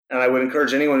And I would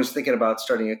encourage anyone who's thinking about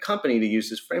starting a company to use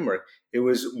this framework. It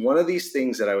was one of these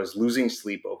things that I was losing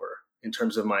sleep over in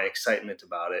terms of my excitement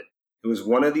about it. It was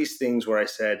one of these things where I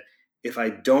said, if I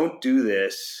don't do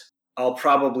this, I'll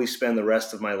probably spend the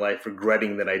rest of my life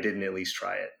regretting that I didn't at least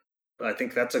try it. But I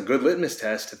think that's a good litmus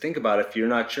test to think about if you're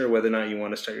not sure whether or not you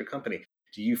want to start your company.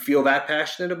 Do you feel that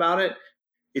passionate about it?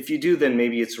 If you do, then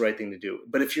maybe it's the right thing to do.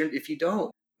 But if you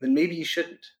don't, then maybe you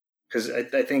shouldn't. Because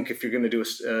I think if you're going to do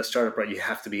a startup right, you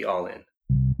have to be all in.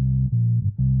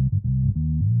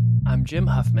 I'm Jim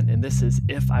Huffman, and this is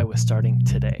If I Was Starting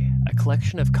Today, a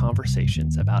collection of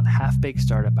conversations about half-baked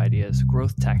startup ideas,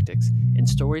 growth tactics, and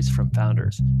stories from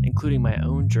founders, including my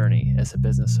own journey as a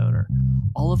business owner.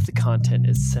 All of the content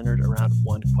is centered around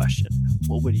one question: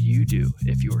 what would you do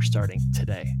if you were starting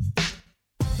today?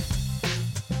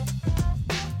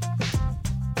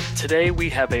 Today, we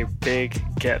have a big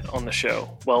get on the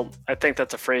show. Well, I think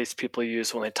that's a phrase people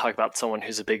use when they talk about someone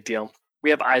who's a big deal. We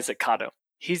have Isaac Cotto.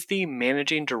 He's the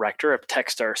managing director of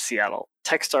Techstars Seattle.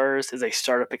 Techstars is a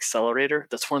startup accelerator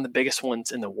that's one of the biggest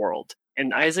ones in the world.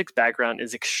 And Isaac's background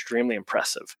is extremely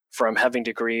impressive, from having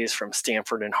degrees from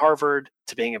Stanford and Harvard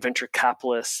to being a venture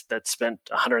capitalist that spent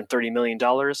 $130 million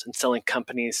and selling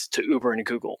companies to Uber and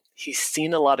Google. He's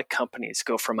seen a lot of companies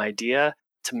go from idea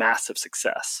to massive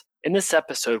success. In this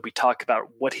episode, we talk about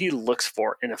what he looks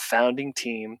for in a founding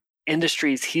team,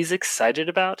 industries he's excited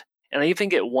about, and I even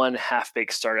get one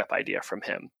half-baked startup idea from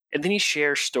him. And then he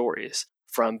shares stories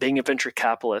from being a venture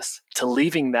capitalist to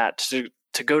leaving that to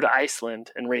go to Iceland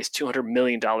and raise $200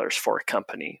 million for a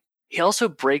company. He also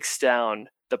breaks down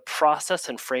the process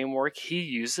and framework he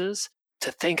uses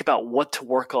to think about what to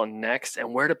work on next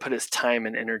and where to put his time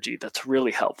and energy. That's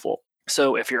really helpful.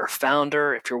 So if you're a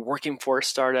founder, if you're working for a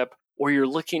startup, or you're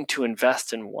looking to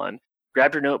invest in one,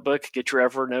 grab your notebook, get your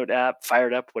Evernote app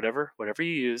fired up, whatever you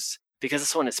use, because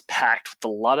this one is packed with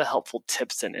a lot of helpful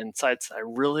tips and insights that I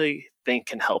really think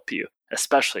can help you,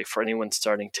 especially for anyone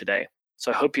starting today.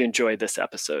 So I hope you enjoyed this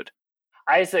episode.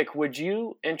 Isaac, would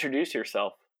you introduce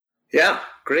yourself? Yeah,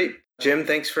 great. Jim,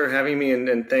 thanks for having me,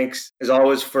 and thanks as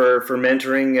always for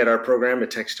mentoring at our program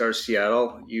at Techstars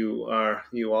Seattle. You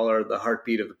all are the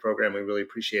heartbeat of the program. We really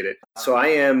appreciate it. So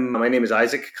my name is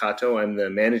Isaac Cotto. I'm the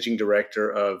managing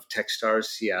director of Techstars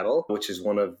Seattle, which is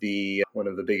one of the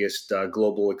biggest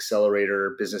global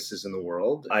accelerator businesses in the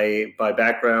world. By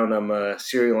background, I'm a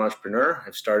serial entrepreneur.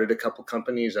 I've started a couple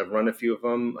companies. I've run a few of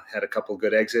them, had a couple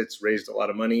good exits, raised a lot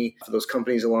of money for those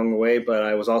companies along the way. But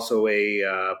I was also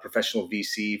a professional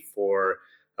VC for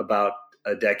about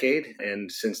a decade,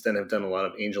 and since then have done a lot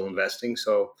of angel investing.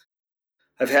 So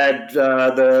I've had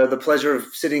the pleasure of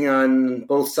sitting on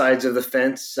both sides of the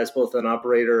fence as both an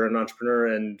operator, an entrepreneur,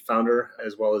 and founder,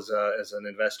 as well as an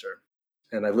investor.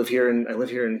 And I live here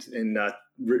in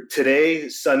today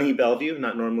sunny Bellevue.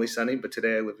 Not normally sunny, but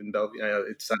today I live in Bellevue.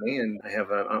 It's sunny, and I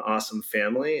have an awesome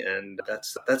family, and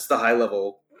that's the high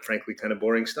level, frankly, kind of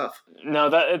boring stuff. No,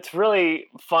 it's really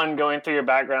fun going through your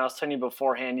background. I was telling you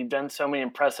beforehand, you've done so many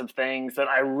impressive things that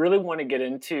I really want to get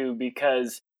into,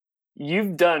 because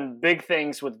you've done big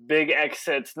things with big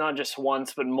exits, not just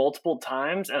once, but multiple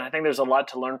times. And I think there's a lot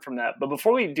to learn from that. But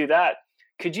before we do that,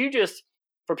 could you just,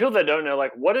 for people that don't know,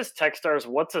 what is Techstars?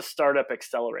 What's a startup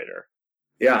accelerator?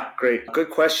 Yeah, great. Good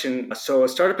question. So a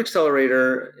startup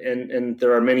accelerator, and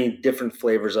there are many different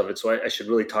flavors of it, so I should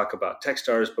really talk about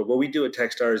Techstars. But what we do at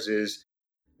Techstars is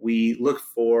we look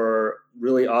for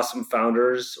really awesome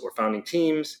founders or founding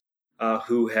teams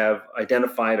who have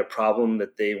identified a problem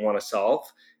that they want to solve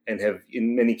and have,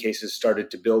 in many cases, started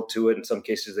to build to it. In some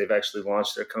cases, they've actually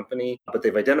launched their company, but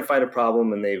they've identified a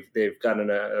problem and they've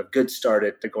gotten a good start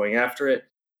at going after it.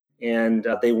 And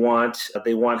they want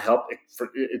help,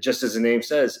 just as the name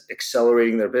says,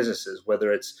 accelerating their businesses,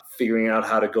 whether it's figuring out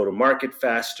how to go to market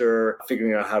faster,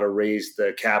 figuring out how to raise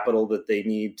the capital that they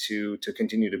need to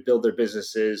continue to build their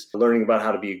businesses, learning about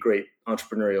how to be a great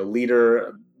entrepreneurial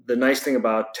leader. The nice thing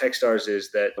about Techstars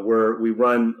is that we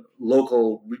run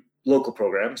local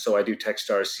programs. So I do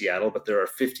Techstars Seattle, but there are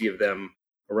 50 of them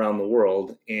around the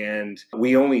world, and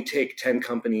we only take 10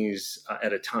 companies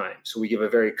at a time. So we give a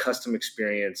very custom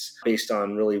experience based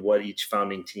on really what each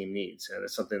founding team needs. And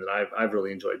it's something that I've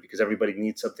really enjoyed, because everybody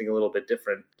needs something a little bit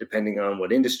different depending on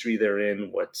what industry they're in,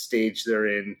 what stage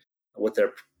they're in, what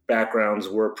their backgrounds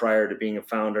were prior to being a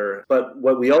founder. But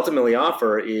what we ultimately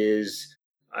offer is,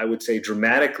 I would say,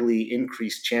 dramatically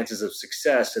increased chances of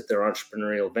success at their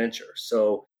entrepreneurial venture.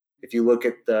 So if you look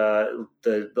at the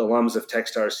alums of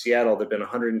Techstars Seattle, there have been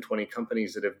 120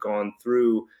 companies that have gone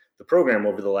through the program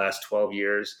over the last 12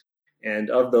 years. And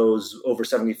of those, over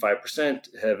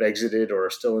 75% have exited or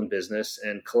are still in business.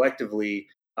 And collectively,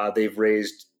 they've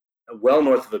raised well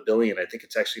north of $1 billion. I think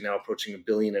it's actually now approaching $1.5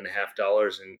 billion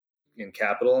in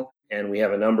capital. And we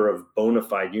have a number of bona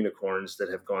fide unicorns that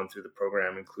have gone through the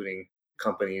program, including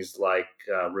companies like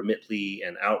Remitly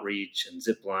and Outreach and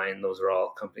Zipline. Those are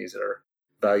all companies that are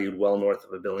valued well north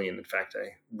of $1 billion. In fact,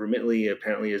 Remitly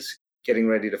apparently is getting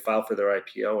ready to file for their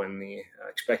IPO, and the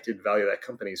expected value of that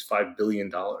company is $5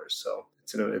 billion. So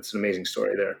it's an amazing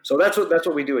story there. So that's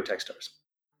what we do at Techstars.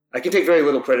 I can take very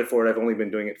little credit for it. I've only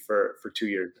been doing it for 2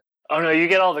 years. Oh, no, you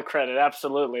get all the credit.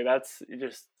 Absolutely. You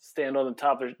just stand on the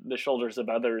top of the shoulders of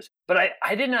others. But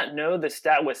I did not know the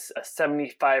stat was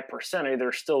 75%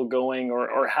 either still going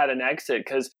or had an exit.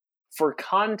 Because for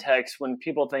context, when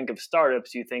people think of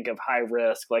startups, you think of high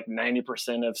risk, like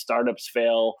 90% of startups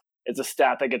fail. It's a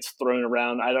stat that gets thrown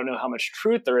around. I don't know how much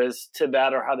truth there is to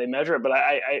that or how they measure it. But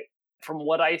I from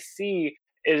what I see,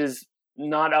 it is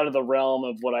not out of the realm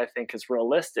of what I think is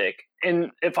realistic.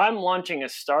 And if I'm launching a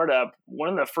startup, one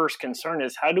of the first concern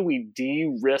is how do we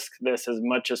de-risk this as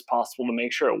much as possible to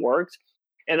make sure it works?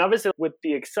 And obviously with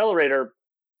the accelerator,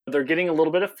 they're getting a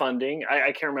little bit of funding.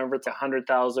 I can't remember if it's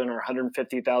 100,000 or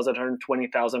 150,000,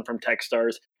 120,000 from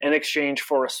Techstars in exchange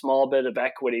for a small bit of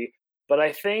equity. But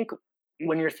I think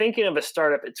when you're thinking of a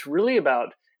startup, it's really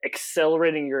about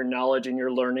accelerating your knowledge and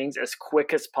your learnings as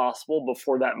quick as possible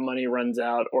before that money runs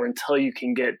out or until you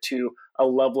can get to a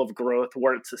level of growth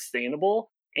where it's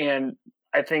sustainable. And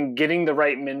I think getting the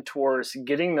right mentors,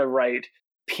 getting the right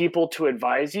people to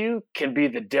advise you can be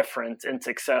the difference in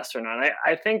success or not.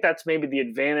 I think that's maybe the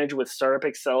advantage with startup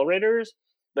accelerators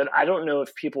that I don't know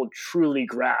if people truly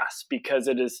grasp, because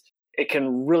it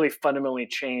can really fundamentally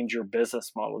change your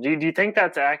business model. Do you think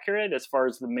that's accurate as far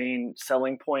as the main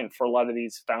selling point for a lot of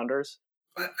these founders?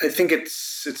 I think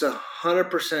it's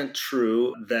 100%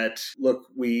 true that, look,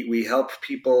 we help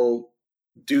people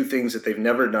do things that they've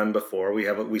never done before.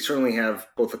 We certainly have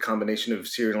both a combination of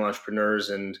serial entrepreneurs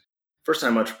and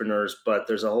first-time entrepreneurs, but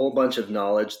there's a whole bunch of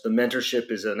knowledge. The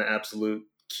mentorship is an absolute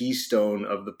keystone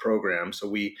of the program. So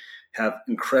we have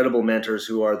incredible mentors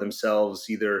who are themselves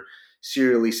either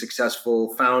serially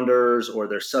successful founders or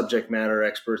they're subject matter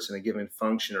experts in a given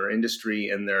function or industry,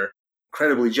 and they're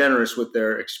incredibly generous with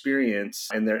their experience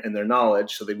and their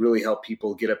knowledge. So they really help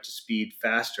people get up to speed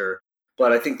faster.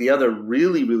 But I think the other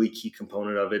really, really key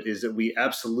component of it is that we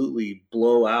absolutely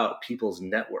blow out people's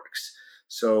networks.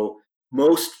 So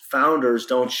most founders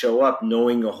don't show up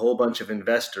knowing a whole bunch of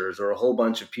investors or a whole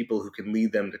bunch of people who can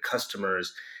lead them to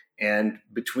customers. And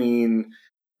between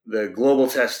the global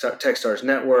Techstars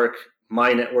network,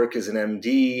 my network is an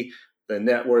MD, the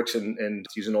networks, and to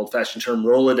use an old-fashioned term,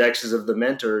 Rolodexes of the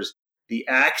mentors, the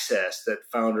access that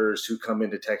founders who come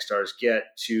into Techstars get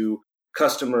to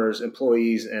customers,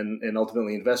 employees, and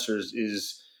ultimately investors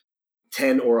is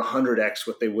 10 or 100x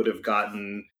what they would have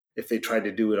gotten if they tried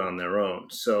to do it on their own.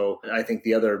 So I think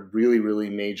the other really, really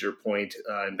major point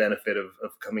and benefit of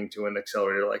coming to an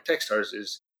accelerator like Techstars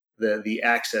is the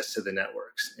access to the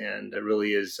networks. And it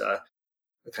really is a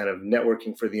kind of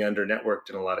networking for the under-networked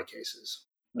in a lot of cases.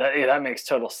 That makes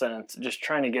total sense. Just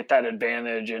trying to get that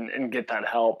advantage and get that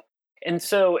help. And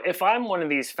so if I'm one of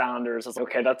these founders, it's like,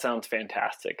 okay, that sounds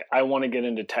fantastic. I want to get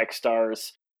into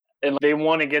Techstars, and they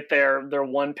want to get their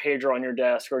one pager on your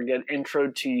desk or get intro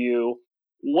to you.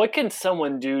 What can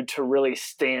someone do to really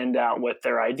stand out with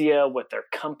their idea, with their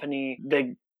company?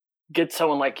 They get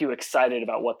someone like you excited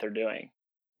about what they're doing.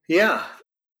 Yeah.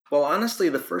 Well, honestly,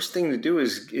 the first thing to do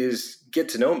is get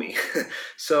to know me.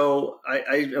 So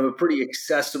I am a pretty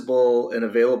accessible and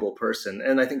available person.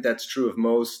 And I think that's true of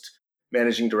most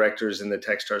managing directors in the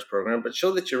Techstars program, but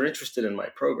show that you're interested in my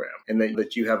program and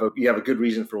that you have a good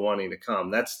reason for wanting to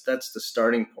come. That's the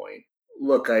starting point.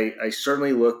 Look, I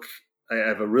certainly I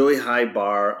have a really high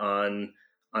bar on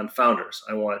founders.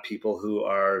 I want people who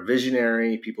are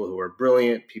visionary, people who are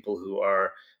brilliant, people who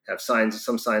have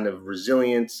some sign of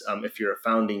resilience. If you're a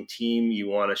founding team, you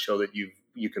want to show that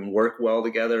you can work well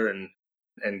together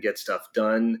and get stuff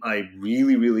done. I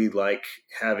really, really like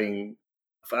having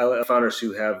founders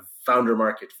who have founder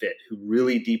market fit, who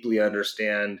really deeply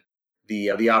understand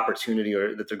the opportunity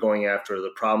that they're going after, or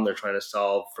the problem they're trying to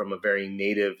solve from a very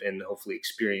native and hopefully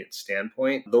experienced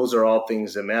standpoint. Those are all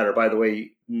things that matter. By the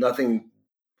way, nothing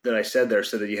that I said there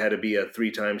said that you had to be a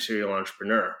 3-time serial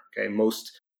entrepreneur. Okay,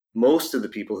 most of the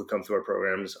people who come through our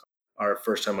programs are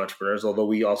first-time entrepreneurs, although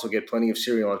we also get plenty of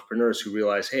serial entrepreneurs who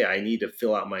realize, hey, I need to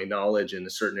fill out my knowledge in a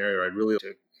certain area, or I'd really like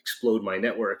to explode my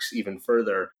networks even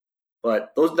further.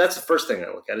 But that's the first thing I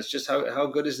look at. It's just how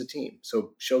good is the team.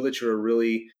 So show that you're a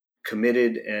really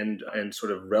committed and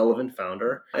sort of relevant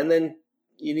founder. And then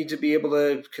you need to be able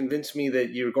to convince me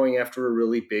that you're going after a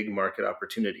really big market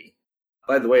opportunity.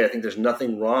 By the way, I think there's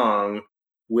nothing wrong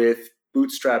with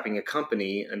bootstrapping a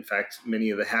company. In fact, many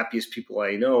of the happiest people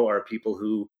I know are people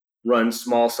who run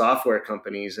small software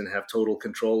companies and have total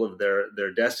control of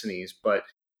their destinies. But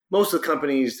most of the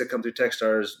companies that come through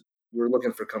Techstars, we're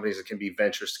looking for companies that can be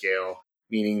venture scale,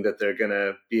 meaning that they're going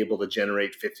to be able to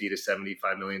generate $50 to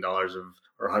 $75 million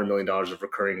or $100 million of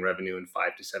recurring revenue in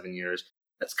 5 to 7 years.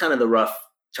 That's kind of the rough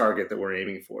target that we're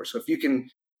aiming for. So if you can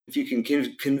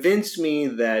convince me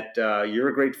that you're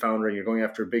a great founder and you're going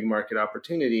after a big market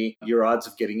opportunity, your odds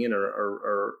of getting in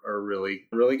are really,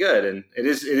 really good. And it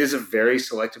is a very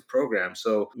selective program.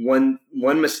 So one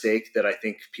mistake that I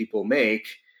think people make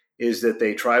is that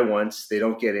they try once, they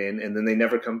don't get in, and then they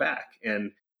never come back.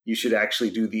 And you should actually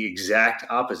do the exact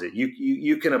opposite.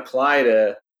 You can apply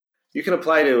to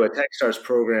a Techstars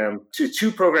program, to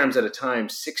 2 programs at a time,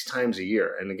 6 times a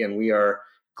year. And again, we are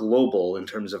global in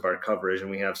terms of our coverage, and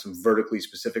we have some vertically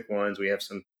specific ones. We have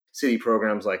some city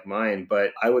programs like mine,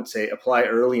 but I would say apply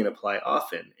early and apply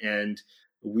often. And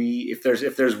if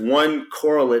there's one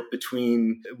correlate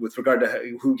with regard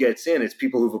to who gets in, it's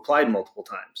people who've applied multiple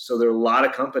times. So there are a lot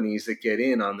of companies that get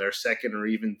in on their second or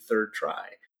even third try.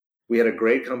 We had a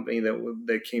great company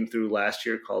that came through last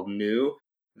year called New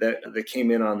that came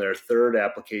in on their third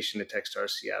application to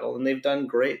Techstars Seattle, and they've done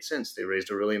great since. They raised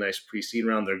a really nice pre-seed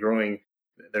round. They're growing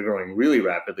really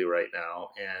rapidly right now,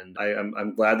 and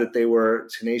I'm glad that they were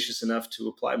tenacious enough to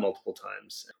apply multiple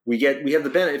times. We have the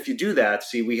benefit. If you do that,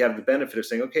 we have the benefit of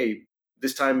saying, okay,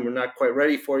 this time we're not quite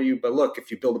ready for you, but look,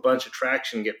 if you build a bunch of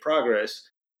traction and get progress,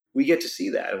 we get to see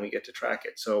that and we get to track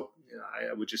it. So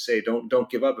I would just say don't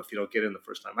give up if you don't get in the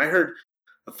first time. I heard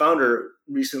a founder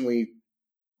recently,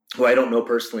 who I don't know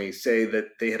personally, say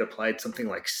that they had applied something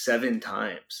like 7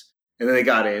 times. And then they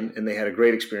got in and they had a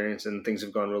great experience and things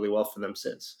have gone really well for them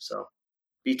since. So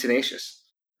be tenacious.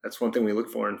 That's one thing we look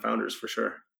for in founders for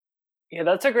sure. Yeah,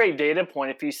 that's a great data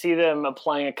point. If you see them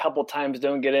applying a couple times,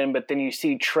 don't get in, but then you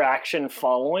see traction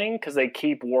following because they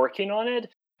keep working on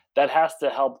it, that has to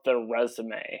help their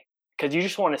resume. Because you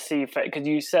just want to see, because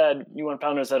you said you want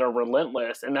founders that are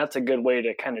relentless, and that's a good way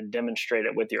to kind of demonstrate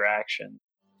it with your action.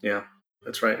 Yeah,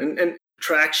 that's right. And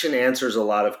traction answers a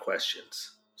lot of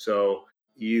questions. So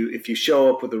if you show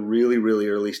up with a really, really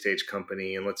early stage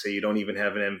company, and let's say you don't even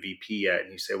have an MVP yet,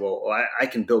 and you say, well, I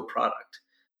can build product.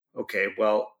 Okay,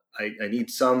 well, I need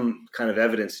some kind of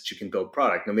evidence that you can build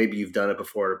product. Now, maybe you've done it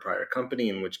before at a prior company,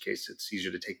 in which case it's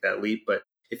easier to take that leap. But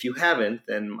if you haven't,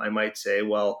 then I might say,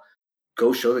 well,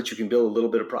 go show that you can build a little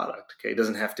bit of product. Okay, it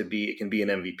doesn't have to be, it can be an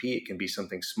MVP, it can be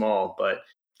something small, but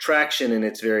traction in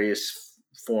its various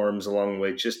forms along the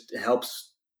way just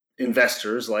helps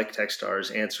investors like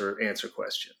Techstars answer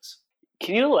questions.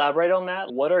 Can you elaborate on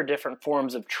that? What are different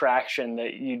forms of traction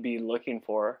that you'd be looking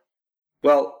for?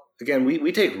 Well, again,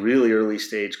 we take really early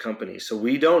stage companies, so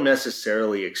we don't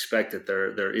necessarily expect that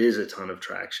there is a ton of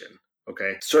traction.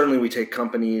 Okay, certainly we take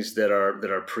companies that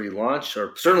are pre-launch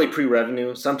or certainly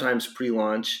pre-revenue, sometimes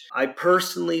pre-launch. I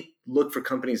personally look for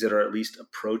companies that are at least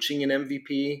approaching an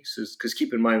MVP, because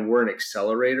keep in mind we're an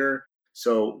accelerator.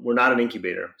 So we're not an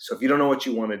incubator. So if you don't know what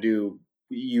you want to do,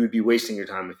 you would be wasting your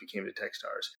time if you came to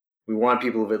Techstars. We want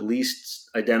people who've at least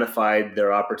identified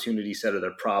their opportunity set or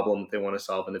their problem that they want to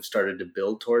solve and have started to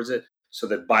build towards it, so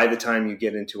that by the time you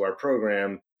get into our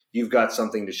program, you've got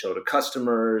something to show to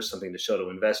customers, something to show to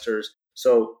investors.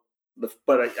 So,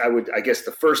 I guess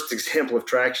the first example of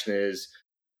traction is,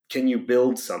 can you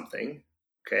build something?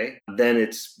 Okay. Then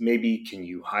it's maybe, can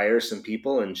you hire some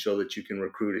people and show that you can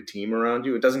recruit a team around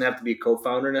you? It doesn't have to be a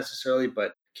co-founder necessarily,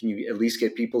 but can you at least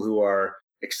get people who are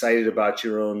excited about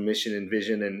your own mission and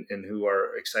vision and who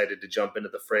are excited to jump into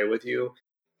the fray with you?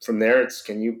 From there, it's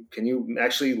can you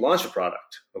actually launch a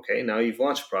product? Okay, now you've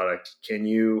launched a product. Can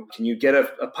you get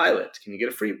a pilot? Can you get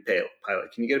a free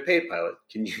pilot? Can you get a paid pilot?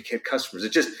 Can you get customers?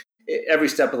 Every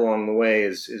step along the way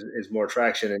is more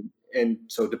traction. And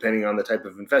so depending on the type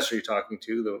of investor you're talking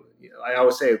to, I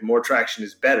always say more traction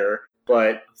is better.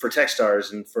 But for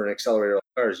Techstars and for an accelerator like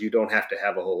ours, you don't have to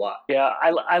have a whole lot. Yeah,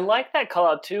 I like that call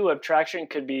out too. Of traction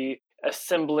could be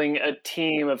assembling a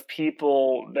team of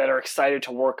people that are excited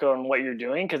to work on what you're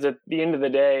doing. Because at the end of the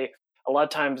day, a lot of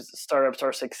times startups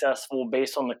are successful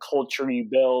based on the culture you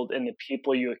build and the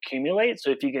people you accumulate. So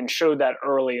if you can show that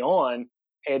early on,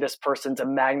 hey, this person's a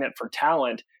magnet for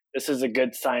talent, this is a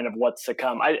good sign of what's to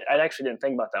come. I actually didn't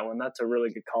think about that one. That's a really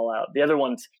good call out. The other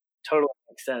ones totally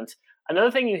make sense.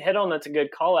 Another thing you hit on that's a good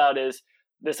call out is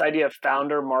this idea of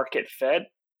founder market fit.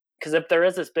 Because if there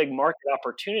is this big market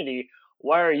opportunity,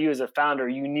 why are you as a founder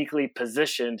uniquely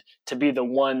positioned to be the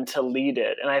one to lead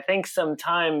it? And I think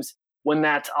sometimes when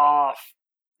that's off,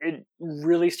 it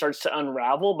really starts to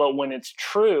unravel. But when it's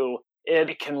true,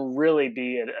 it can really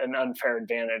be an unfair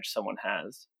advantage someone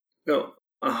has. No,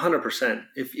 100%.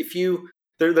 If you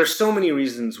there's so many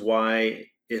reasons why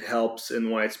it helps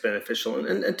and why it's beneficial.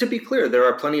 And to be clear, there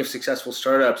are plenty of successful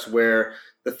startups where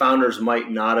the founders might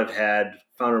not have had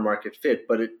founder market fit,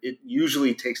 but it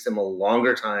usually takes them a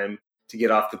longer time to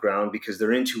get off the ground because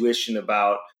their intuition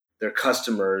about their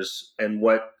customers and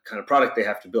what kind of product they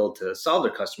have to build to solve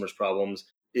their customers' problems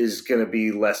is going to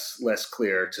be less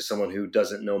clear to someone who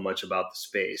doesn't know much about the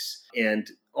space. And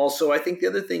also, I think the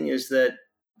other thing is that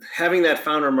having that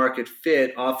founder market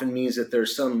fit often means that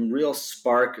there's some real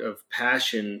spark of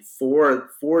passion for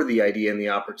the idea and the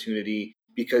opportunity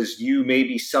because you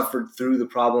maybe suffered through the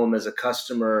problem as a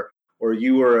customer, or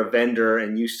you were a vendor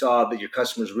and you saw that your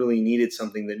customers really needed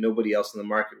something that nobody else in the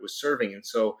market was serving. And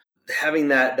so having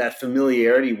that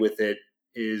familiarity with it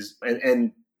is,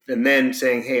 and then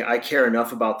saying, hey, I care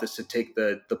enough about this to take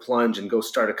the plunge and go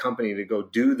start a company to go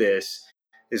do this,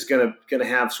 is going to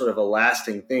have sort of a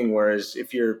lasting thing. Whereas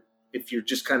if you're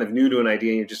just kind of new to an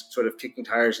idea and you're just sort of kicking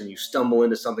tires and you stumble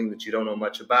into something that you don't know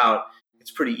much about,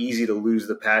 it's pretty easy to lose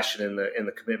the passion and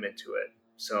the commitment to it.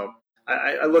 So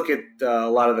I look at a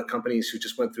lot of the companies who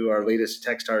just went through our latest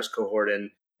Techstars cohort, and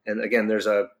again, there's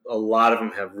a lot of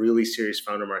them have really serious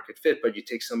founder market fit. But you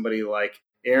take somebody like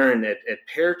Erin at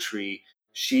Peartree.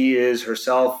 She is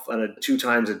herself a 2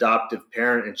 times adoptive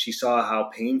parent, and she saw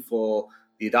how painful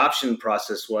the adoption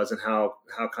process was and how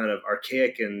kind of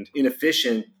archaic and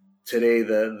inefficient today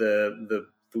the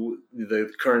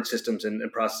current systems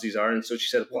and processes are. And so she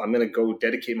said, well, I'm going to go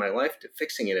dedicate my life to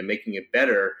fixing it and making it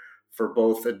better for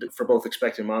both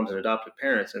expectant moms and adoptive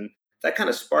parents. And that kind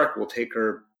of spark will take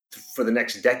her for the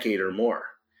next decade or more.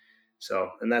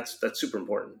 So, and that's super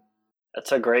important.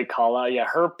 That's a great call out. Yeah,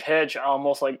 her pitch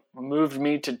almost like moved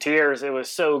me to tears. It was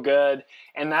so good.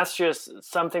 And that's just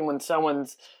something when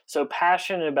someone's so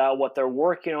passionate about what they're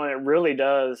working on, it really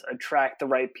does attract the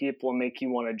right people and make you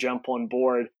want to jump on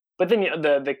board. But then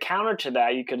the counter to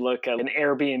that, you could look at an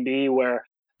Airbnb where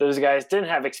those guys didn't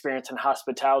have experience in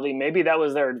hospitality. Maybe that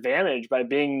was their advantage. By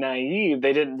being naive,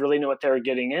 they didn't really know what they were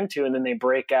getting into, and then they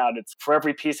break out. It's for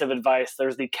every piece of advice,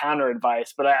 there's the counter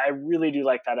advice. But I really do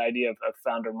like that idea of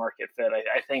founder market fit.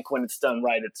 I think when it's done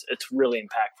right, it's really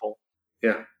impactful.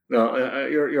 Yeah, no,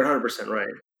 you're 100% right.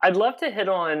 I'd love to hit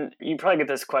on, you probably get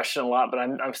this question a lot, but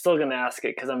I'm still going to ask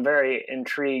it because I'm very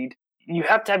intrigued. You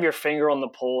have to have your finger on the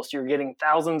pulse. You're getting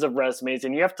thousands of resumes,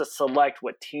 and you have to select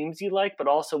what teams you like, but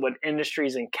also what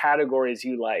industries and categories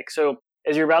you like. So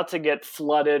as you're about to get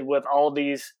flooded with all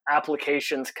these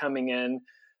applications coming in,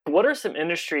 what are some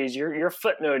industries you're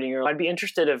footnoting? Or I'd be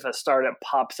interested if a startup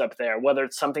pops up there, whether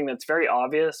it's something that's very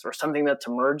obvious or something that's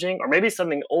emerging, or maybe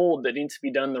something old that needs to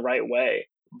be done the right way.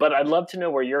 But I'd love to know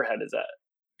where your head is at.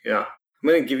 Yeah, I'm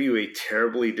going to give you a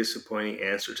terribly disappointing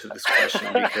answer to this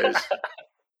question because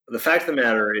the fact of the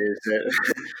matter is that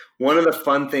one of the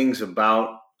fun things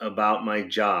about my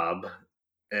job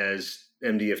as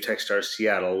MD of Techstars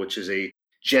Seattle, which is a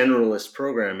generalist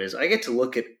program, is I get to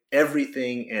look at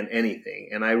everything and anything.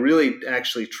 And I really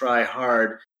actually try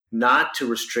hard not to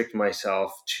restrict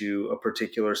myself to a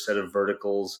particular set of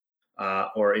verticals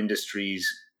or industries.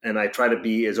 And I try to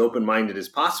be as open-minded as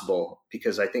possible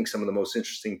because I think some of the most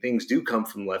interesting things do come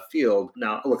from left field.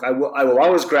 Now, look, I will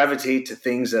always gravitate to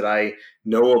things that I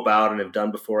know about and have done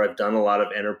before. I've done a lot of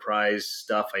enterprise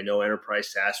stuff. I know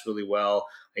enterprise SaaS really well.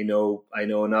 I know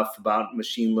enough about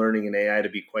machine learning and AI to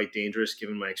be quite dangerous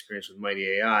given my experience with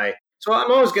Mighty AI. So I'm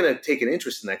always going to take an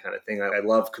interest in that kind of thing. I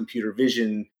love computer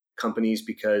vision companies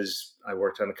because I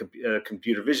worked on a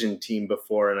computer vision team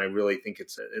before, and I really think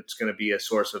it's going to be a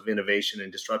source of innovation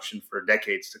and disruption for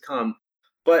decades to come.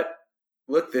 But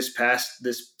look, this past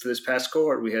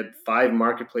cohort, we had 5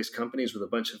 marketplace companies with a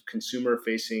bunch of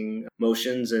consumer-facing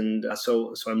motions, and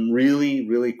so I'm really,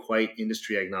 really quite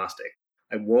industry agnostic.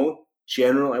 I won't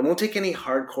take any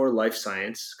hardcore life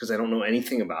science because I don't know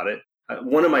anything about it.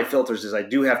 One of my filters is I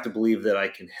do have to believe that I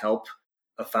can help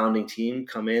a founding team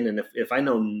come in, and if I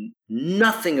know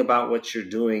nothing about what you're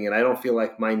doing and I don't feel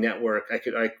like my network, I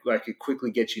could quickly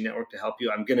get you network to help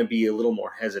you, I'm going to be a little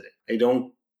more hesitant.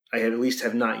 I at least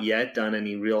have not yet done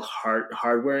any real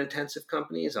hardware intensive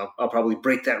companies. I'll probably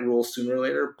break that rule sooner or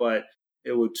later, but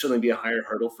it would certainly be a higher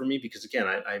hurdle for me because again,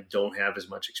 I don't have as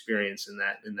much experience in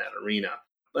that arena.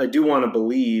 But I do want to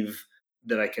believe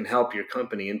that I can help your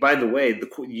company. And by the way,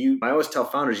 I always tell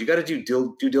founders, you got to do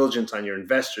due diligence on your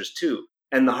investors too.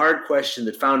 And the hard question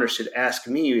that founders should ask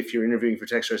me if you're interviewing for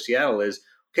Techstars Seattle is,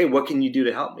 okay, what can you do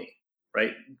to help me,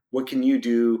 right? What can you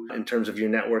do in terms of your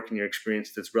network and your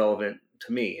experience that's relevant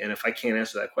to me? And if I can't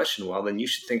answer that question well, then you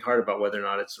should think hard about whether or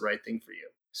not it's the right thing for you.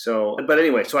 So, but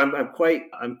anyway, so I'm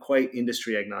quite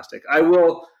industry agnostic. I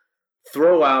will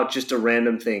throw out just a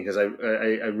random thing because I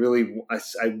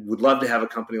would love to have a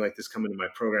company like this come into my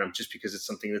program just because it's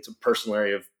something that's a personal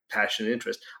area of passion and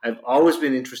interest. I've always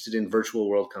been interested in virtual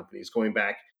world companies going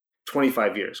back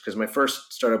 25 years because my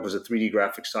first startup was a 3D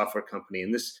graphic software company.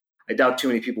 And this, I doubt too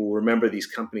many people will remember these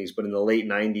companies, but in the late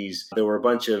 90s, there were a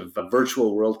bunch of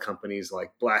virtual world companies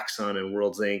like Black Sun and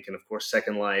Worlds Inc. and of course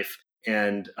Second Life.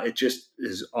 And it just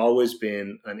has always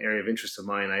been an area of interest of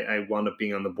mine. I wound up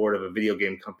being on the board of a video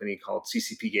game company called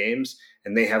CCP Games,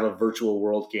 and they have a virtual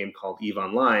world game called EVE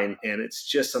Online. And it's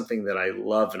just something that I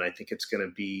love, and I think it's going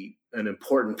to be an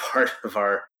important part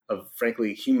of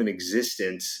frankly, human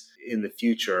existence in the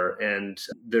future. And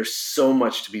there's so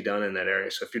much to be done in that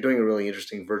area. So if you're doing a really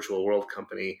interesting virtual world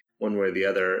company, one way or the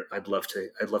other, I'd love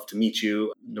to meet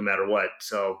you no matter what.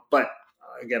 So, but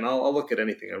again, I'll look at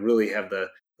anything. I really have the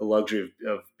luxury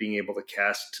of being able to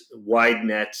cast wide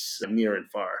nets near and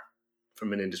far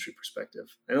from an industry perspective.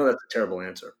 I know that's a terrible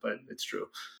answer, but it's true.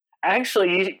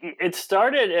 Actually, it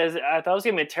started as, I thought it was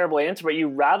going to be a terrible answer, but you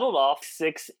rattled off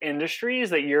 6 industries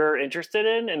that you're interested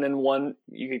in, and then one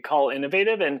you could call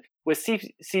innovative. And with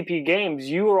CP Games,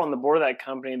 you were on the board of that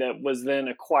company that was then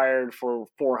acquired for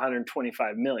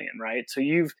 $425 million, right? So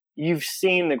you've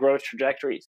seen the growth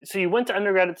trajectories. So you went to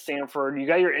undergrad at Stanford, you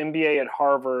got your MBA at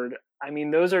Harvard. I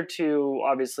mean, those are 2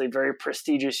 obviously very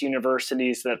prestigious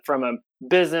universities that from a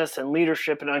business and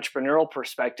leadership and entrepreneurial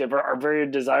perspective are very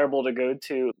desirable to go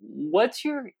to. What's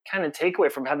your kind of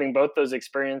takeaway from having both those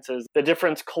experiences, the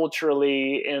difference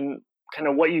culturally and kind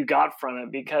of what you got from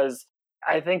it? Because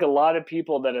I think a lot of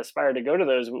people that aspire to go to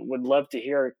those would love to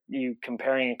hear you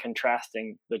comparing and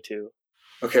contrasting the 2.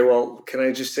 Okay, well, can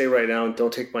I just say right now,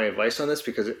 don't take my advice on this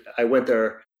because I went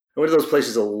to those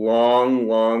places a long,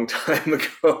 long time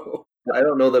ago. I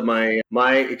don't know that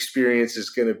my experience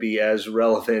is going to be as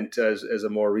relevant as a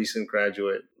more recent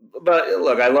graduate. But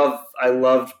look, I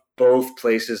love both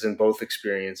places and both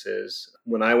experiences.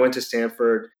 When I went to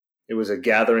Stanford, it was a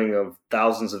gathering of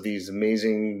thousands of these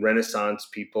amazing Renaissance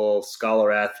people,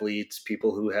 scholar athletes,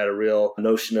 people who had a real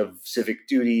notion of civic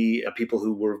duty, people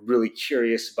who were really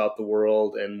curious about the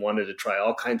world and wanted to try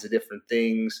all kinds of different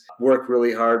things, work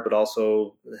really hard, but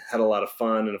also had a lot of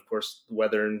fun. And of course, the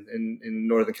weather in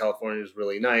Northern California is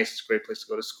really nice. It's a great place to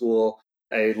go to school.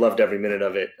 I loved every minute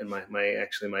of it. And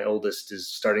my oldest is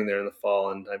starting there in the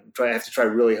fall, and I have to try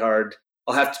really hard.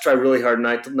 I'll have to try really hard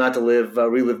not to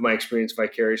relive my experience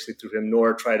vicariously through him,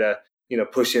 nor try to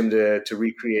push him to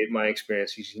recreate my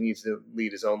experience. He needs to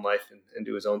lead his own life and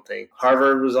do his own thing.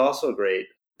 Harvard was also great.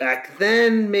 Back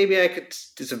then, maybe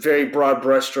it's a very broad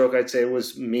brushstroke. I'd say it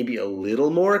was maybe a little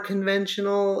more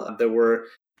conventional. There were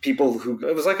people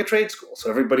it was like a trade school, so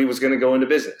everybody was going to go into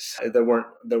business. There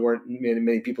weren't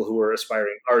many people who were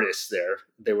aspiring artists there.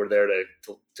 They were there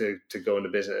to go into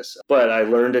business. But I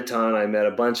learned a ton. I met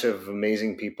a bunch of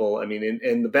amazing people. I mean,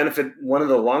 and the benefit, one of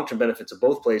the long-term benefits of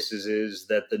both places is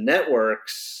that the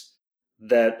networks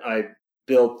that I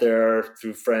built there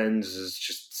through friends is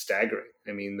just staggering.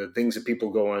 I mean, the things that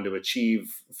people go on to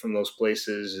achieve from those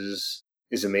places is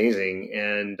amazing.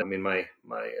 And I mean, my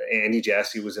Andy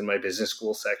Jassy was in my business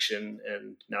school section,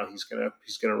 and now he's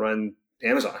gonna run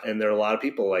Amazon. And there are a lot of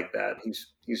people like that. He's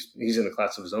in a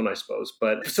class of his own, I suppose.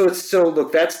 But so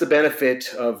look, that's the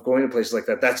benefit of going to places like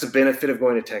that. That's the benefit of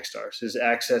going to Techstars, is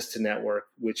access to network,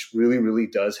 which really, really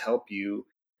does help you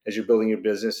as you're building your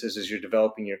businesses, as you're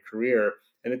developing your career.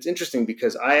 And it's interesting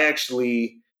because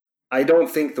I don't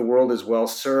think the world is well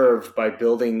served by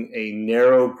building a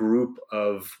narrow group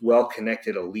of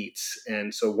well-connected elites.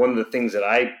 And so one of the things that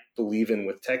I believe in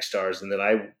with Techstars and that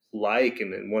I like,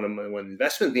 and one of the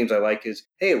investment themes I like is,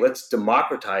 hey, let's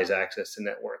democratize access to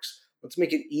networks. Let's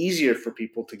make it easier for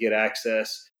people to get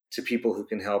access to people who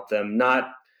can help them,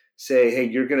 not say, hey,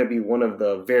 you're going to be one of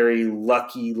the very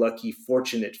lucky,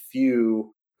 fortunate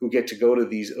few who get to go to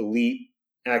these elite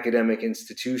academic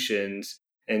institutions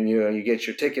and you get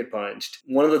your ticket punched.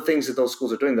 One of the things that those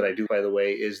schools are doing that I do, by the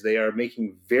way, is they are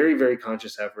making very, very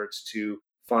conscious efforts to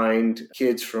find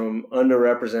kids from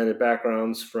underrepresented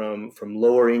backgrounds, from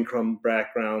lower income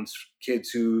backgrounds, kids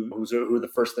who are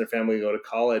the first in their family to go to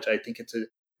college. I think it's a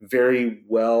very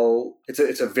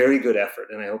good effort,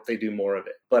 and I hope they do more of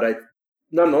it. But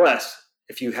nonetheless,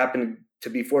 if you happen to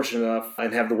be fortunate enough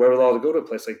and have the wherewithal to go to a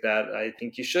place like that, I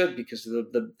think you should, because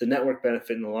the network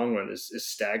benefit in the long run is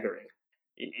staggering.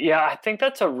 Yeah, I think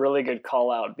that's a really good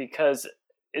call out, because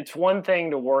it's one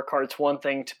thing to work hard. It's one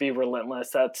thing to be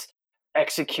relentless. That's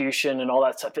execution and all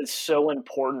that stuff is so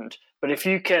important. But if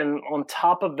you can, on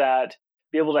top of that,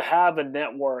 be able to have a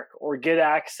network or get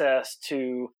access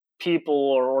to people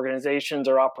or organizations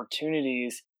or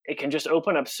opportunities, it can just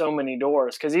open up so many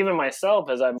doors. Because even myself,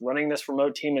 as I'm running this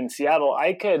remote team in Seattle,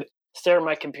 I could stare at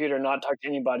my computer, not talk to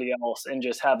anybody else, and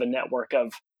just have a network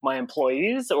of my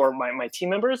employees or my team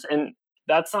members. And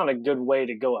that's not a good way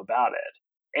to go about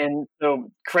it. And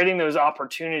so creating those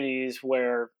opportunities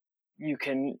where you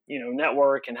can,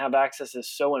 network and have access is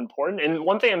so important. And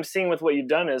one thing I'm seeing with what you've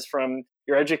done is from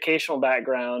your educational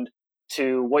background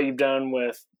to what you've done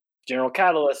with General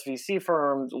Catalyst, VC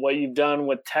firms, what you've done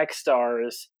with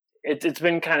Techstars, it's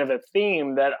been kind of a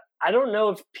theme that I don't know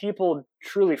if people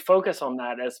truly focus on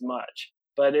that as much,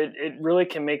 but it really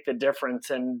can make the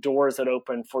difference in doors that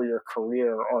open for your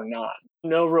career or not.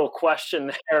 No real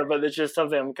question there, but it's just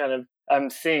something I'm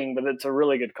seeing, but it's a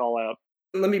really good call out.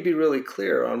 Let me be really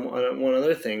clear on one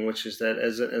other thing, which is that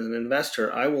as an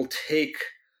investor, I will take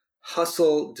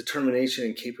hustle, determination,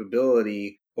 and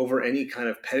capability over any kind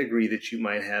of pedigree that you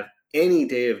might have any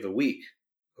day of the week.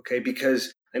 Okay,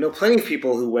 because I know plenty of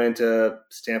people who went to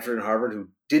Stanford and Harvard who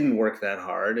didn't work that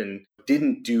hard and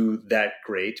didn't do that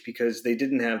great because they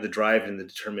didn't have the drive and the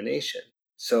determination.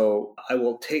 So I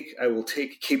will take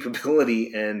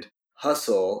capability and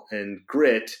hustle and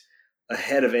grit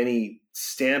ahead of any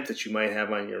stamp that you might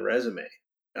have on your resume.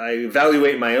 I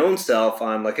evaluate my own self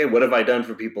on like, hey, what have I done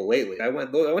for people lately? I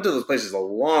went to those places a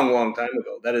long, long time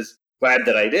ago. That is glad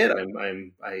that I did.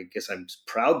 I guess I'm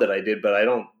proud that I did, but I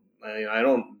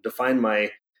don't define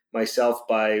myself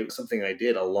by something I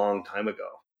did a long time ago.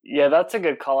 Yeah, that's a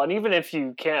good call. And even if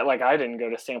you can't, like I didn't go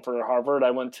to Stanford or Harvard,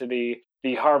 I went to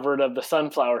the Harvard of the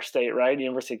Sunflower State, right?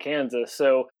 University of Kansas.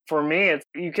 So for me,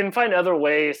 you can find other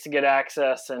ways to get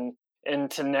access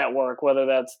and to network, whether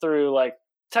that's through like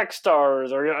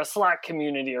Techstars or a Slack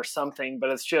community or something, but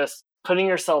it's just putting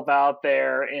yourself out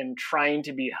there and trying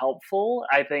to be helpful.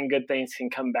 I think good things can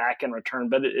come back in return,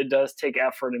 but it does take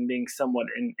effort and being somewhat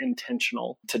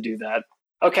intentional to do that.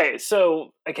 Okay,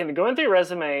 so again, going through your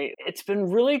resume, it's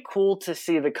been really cool to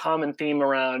see the common theme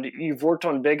around you've worked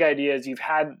on big ideas, you've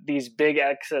had these big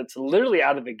exits literally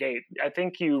out of the gate. I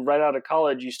think you, right out of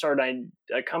college, you started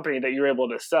a company that you were able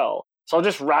to sell. So I'll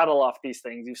just rattle off these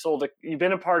things. You've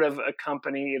been a part of a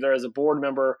company either as a board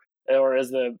member or as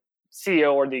the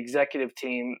CEO or the executive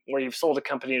team where you've sold a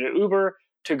company to Uber,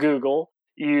 to Google.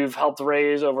 You've helped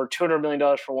raise over $200 million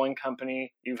for one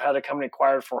company. You've had a company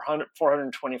acquired for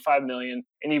 $425 million,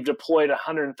 and you've deployed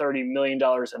 $130 million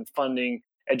in funding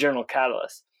at General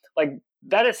Catalyst. Like,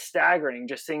 that is staggering,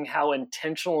 just seeing how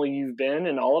intentional you've been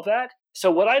in all of that. So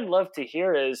what I'd love to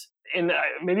hear is, and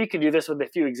maybe you could do this with a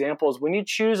few examples, when you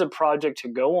choose a project to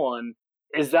go on,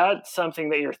 is that something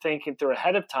that you're thinking through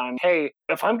ahead of time? Hey,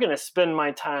 if I'm going to spend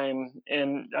my time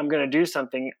and I'm going to do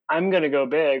something, I'm going to go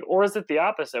big. Or is it the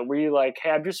opposite where you're like,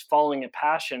 hey, I'm just following a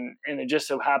passion and it just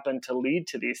so happened to lead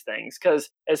to these things? Because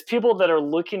as people that are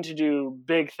looking to do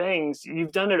big things,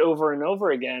 you've done it over and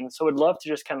over again. So I'd love to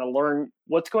just kind of learn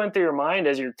what's going through your mind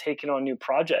as you're taking on new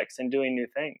projects and doing new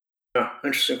things. Oh,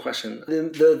 interesting question.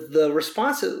 The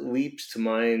response that leaps to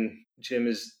mind, Jim,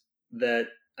 is that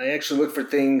I actually look for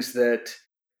things that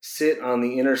sit on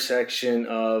the intersection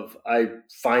of I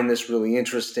find this really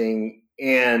interesting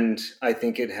and I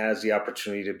think it has the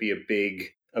opportunity to be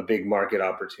a big market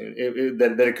opportunity,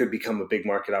 that it could become a big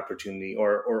market opportunity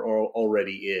or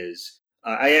already is.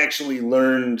 I actually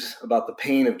learned about the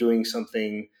pain of doing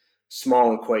something small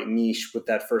and quite niche with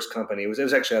that first company. It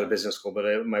was actually out of business school,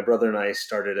 but my brother and I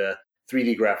started a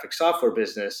 3D graphic software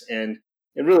business, and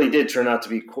it really did turn out to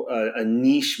be a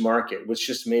niche market, which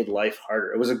just made life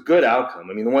harder. It was a good outcome.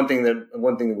 I mean, the one thing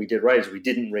that we did right is we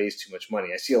didn't raise too much money.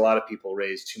 I see a lot of people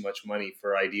raise too much money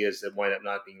for ideas that wind up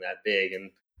not being that big,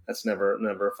 and that's never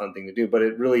a fun thing to do. But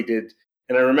it really did.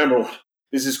 And I remember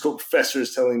business school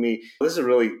professors telling me, "This is a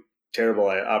really terrible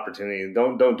opportunity.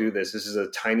 Don't do this. This is a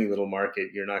tiny little market.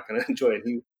 You're not going to enjoy it."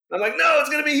 I'm like, no, it's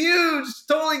going to be huge. It's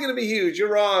totally going to be huge.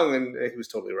 You're wrong. And he was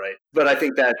totally right. But I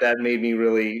think that made me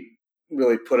really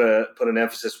put an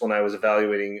emphasis when I was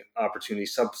evaluating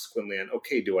opportunities subsequently on,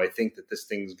 okay, do I think that this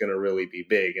thing's going to really be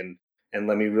big? And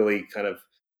let me really kind of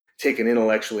take an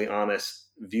intellectually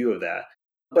honest view of that.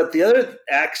 But the other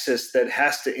axis that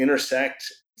has to intersect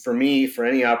for me, for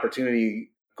any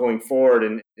opportunity going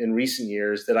forward in recent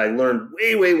years that I learned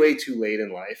way, way, way too late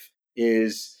in life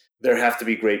is there have to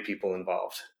be great people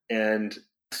involved. And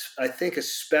I think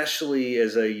especially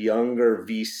as a younger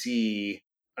VC,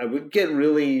 I would get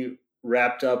really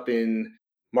wrapped up in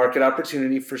market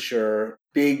opportunity for sure,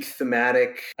 big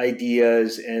thematic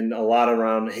ideas, and a lot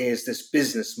around, hey, is this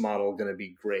business model going to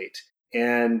be great?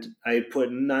 And I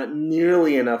put not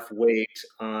nearly enough weight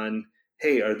on,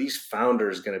 hey, are these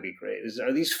founders going to be great?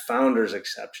 Are these founders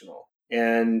exceptional?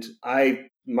 And I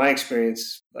my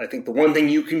experience, I think the one thing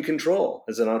you can control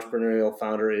as an entrepreneurial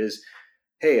founder is,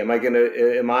 hey, am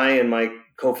I and my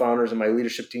co-founders and my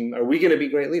leadership team, are we going to be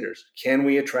great leaders? Can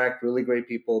we attract really great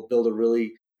people, build a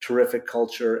really terrific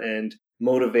culture, and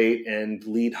motivate and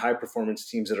lead high performance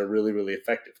teams that are really, really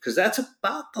effective? Because that's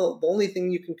about the only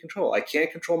thing you can control. I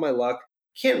can't control my luck.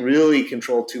 Can't really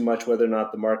control too much whether or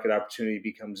not the market opportunity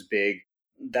becomes big.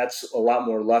 That's a lot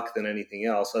more luck than anything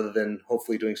else, other than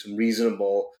hopefully doing some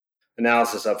reasonable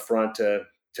analysis up front to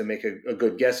make a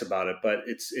good guess about it. But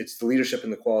it's the leadership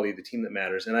and the quality of the team that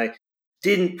matters. And I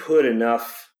didn't put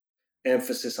enough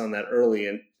emphasis on that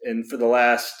early. And for the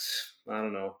last, I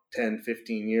don't know, 10,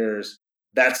 15 years,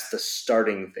 that's the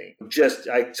starting thing.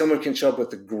 Someone can show up with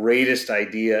the greatest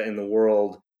idea in the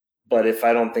world, but if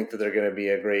I don't think that they're going to be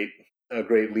a great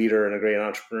leader and a great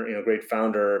entrepreneur, great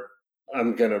founder,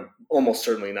 I'm going to almost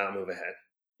certainly not move ahead.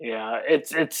 Yeah,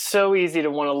 it's so easy to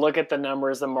want to look at the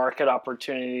numbers, the market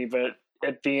opportunity, but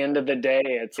at the end of the day,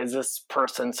 is this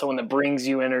person someone that brings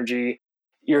you energy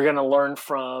you're going to learn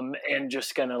from and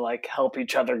just going to like help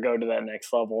each other go to that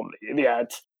next level? Yeah,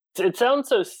 it sounds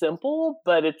so simple,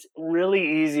 but it's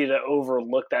really easy to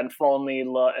overlook that and fall in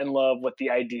love with the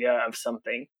idea of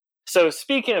something. So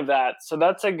speaking of that, so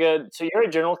you're a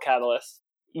General Catalyst.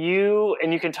 You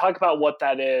can talk about what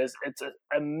that is. It's an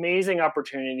amazing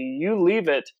opportunity. You leave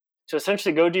it to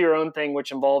essentially go do your own thing,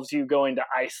 which involves you going to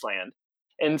Iceland.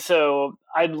 And so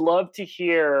I'd love to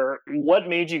hear what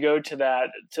made you go at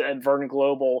Verne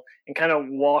Global, and kind of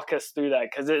walk us through that,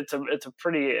 because it's a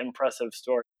pretty impressive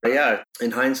story. Yeah,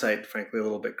 in hindsight, frankly, a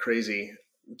little bit crazy.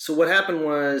 So what happened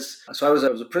was, I was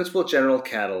a principal at General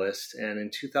Catalyst, and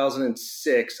in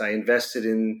 2006, I invested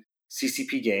in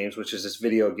CCP Games, which is this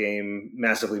video game,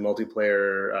 massively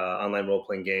multiplayer online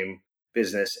role-playing game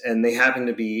business, and they happened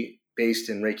to be based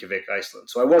in Reykjavik, Iceland.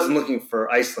 So I wasn't looking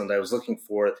for Iceland, I was looking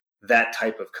for that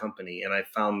type of company, and I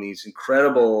found these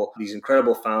incredible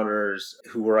founders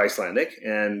who were Icelandic,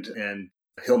 and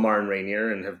Hilmar and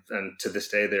Rainier, and to this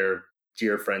day they're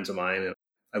dear friends of mine. And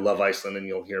I love Iceland, and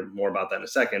you'll hear more about that in a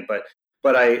second.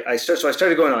 But I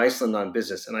started going to Iceland on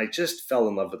business, and I just fell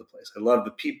in love with the place. I love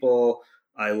the people,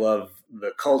 I love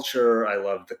the culture, I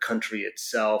love the country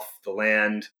itself, the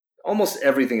land, almost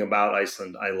everything about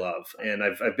Iceland I love. And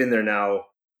I've been there now,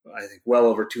 I think, well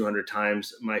over 200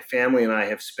 times. My family and I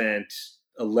have spent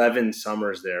 11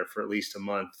 summers there for at least a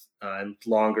month, and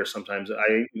longer sometimes.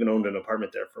 I even owned an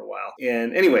apartment there for a while.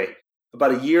 And anyway,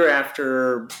 about a year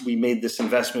after we made this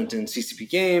investment in CCP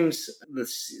Games,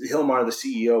 Hilmar, the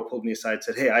CEO, pulled me aside and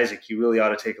said, "Hey, Isaac, you really ought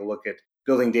to take a look at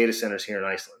building data centers here in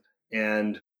Iceland."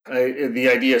 And the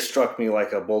idea struck me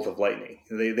like a bolt of lightning.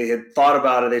 They had thought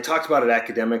about it. They talked about it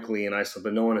academically in Iceland,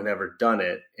 but no one had ever done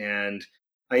it. And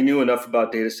I knew enough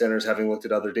about data centers, having looked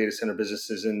at other data center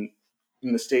businesses in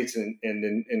the States and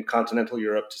in continental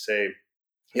Europe, to say,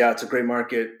 yeah, it's a great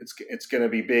market. It's going to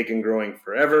be big and growing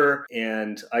forever.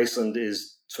 And Iceland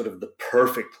is sort of the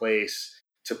perfect place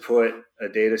to put a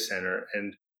data center.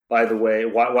 And by the way,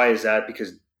 why is that?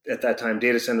 Because at that time,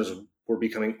 data centers were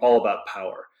becoming all about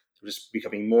power. They're just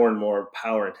becoming more and more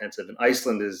power intensive. And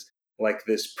Iceland is like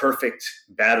this perfect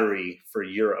battery for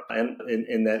Europe, and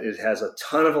in that it has a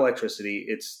ton of electricity.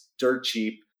 It's dirt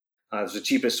cheap. It's the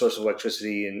cheapest source of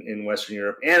electricity in Western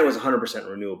Europe, and it was 100%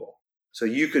 renewable. So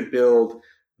you could build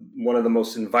one of the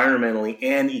most environmentally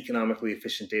and economically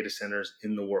efficient data centers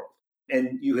in the world.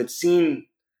 And you had seen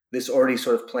this already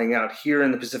sort of playing out here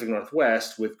in the Pacific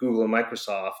Northwest with Google and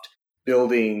Microsoft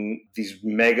building these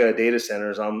mega data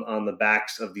centers on the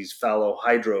backs of these fallow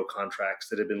hydro contracts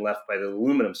that had been left by the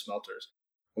aluminum smelters.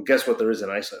 Well, guess what there is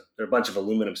in Iceland? There are a bunch of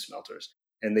aluminum smelters.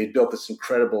 And they built this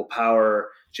incredible power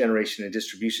generation and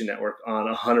distribution network on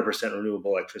 100%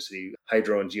 renewable electricity,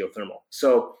 hydro and geothermal.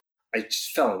 So I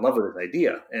just fell in love with this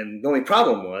idea. And the only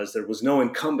problem was there was no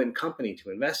incumbent company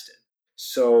to invest in.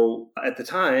 So at the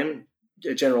time,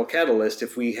 at General Catalyst,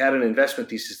 if we had an investment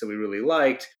thesis that we really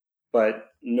liked, but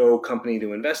no company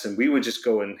to invest in, we would just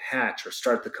go and hatch or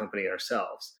start the company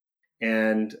ourselves.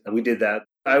 And we did that.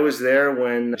 I was there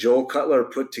when Joel Cutler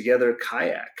put together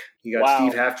Kayak. He got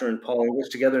Steve Hafner and Paul English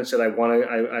together and said, I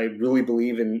really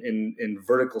believe in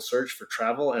vertical search for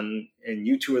travel, and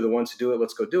you two are the ones to do it.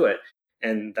 Let's go do it.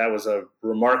 And that was a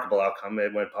remarkable outcome.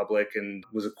 It went public and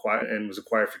was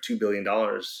acquired for $2 billion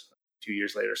 2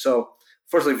 years later. So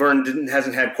fortunately, Verne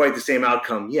hasn't had quite the same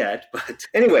outcome yet. But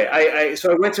anyway, I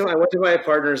went to my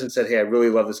partners and said, hey, I really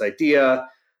love this idea.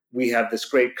 We have this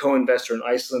great co-investor in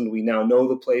Iceland. We now know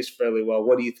the place fairly well.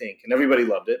 What do you think? And everybody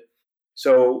loved it.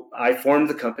 So I formed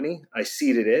the company. I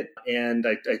seeded it, and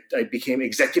I became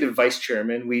executive vice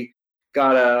chairman. We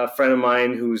got a friend of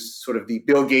mine who's sort of the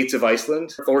Bill Gates of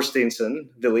Iceland, Thorsteinsson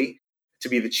Vili, to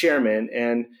be the chairman.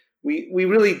 And we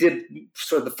really did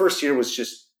sort of the first year was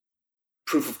just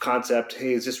proof of concept.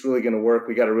 Hey, is this really going to work?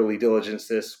 We got to really diligence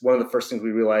this. One of the first things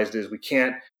we realized is we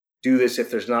can't do this if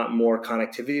there's not more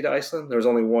connectivity to Iceland. There's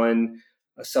only one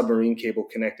submarine cable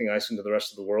connecting Iceland to the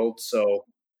rest of the world. So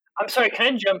I'm sorry,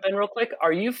 can I jump in real quick?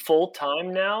 Are you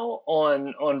full-time now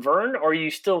on Vern, or are you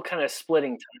still kind of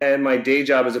splitting time? and my day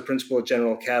job as a principal at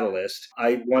General Catalyst,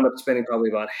 I wound up spending probably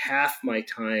about half my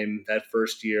time that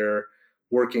first year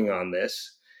working on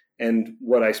this. And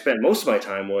what I spent most of my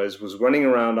time was running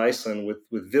around Iceland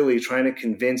with Vili, trying to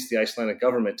convince the Icelandic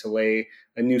government to lay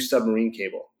a new submarine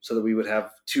cable so that we would have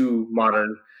two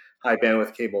modern high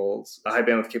bandwidth cables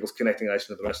connecting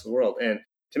Iceland to the rest of the world. And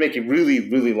to make a really,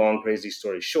 really long, crazy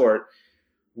story short,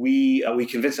 we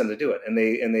convinced them to do it, and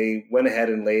they went ahead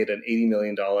and laid an $80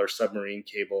 million submarine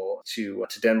cable to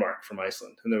Denmark from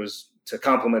Iceland, and there was to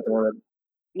complement the one.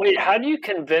 Wait, how do you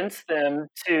convince them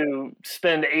to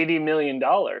spend $80 million?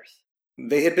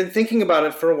 They had been thinking about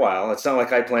it for a while. It's not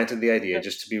like I planted the idea,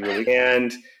 just to be really,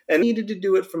 and needed to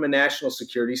do it from a national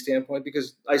security standpoint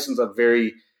because Iceland's a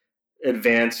very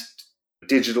advanced,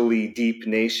 digitally deep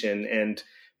nation, and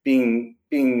being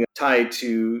tied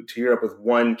to Europe with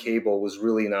one cable was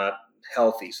really not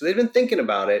healthy. So they'd been thinking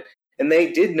about it, and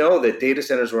they did know that data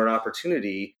centers were an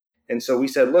opportunity. And so we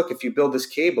said, look, if you build this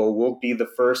cable, we'll be the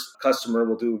first customer.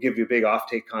 We'll give you a big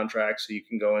offtake contract so you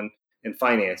can go and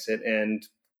finance it. And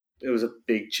it was a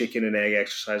big chicken and egg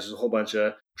exercise. There's a whole bunch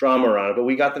of drama around it, but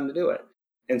we got them to do it.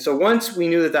 And so once we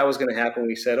knew that was going to happen,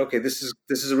 we said, okay, this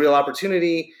is a real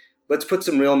opportunity. Let's put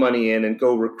some real money in and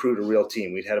go recruit a real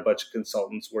team. We'd had a bunch of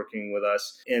consultants working with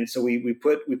us. And so we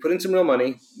put in some real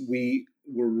money. We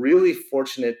were really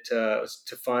fortunate to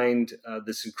find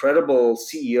this incredible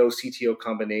CEO, CTO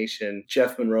combination,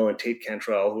 Jeff Monroe and Tate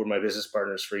Cantrell, who were my business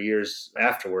partners for years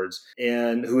afterwards,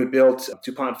 and who had built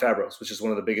DuPont Fabros, which is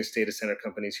one of the biggest data center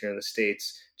companies here in the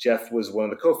States. Jeff was one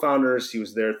of the co-founders. He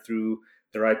was there through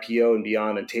their IPO and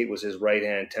beyond, and Tate was his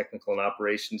right-hand technical and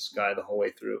operations guy the whole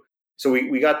way through. So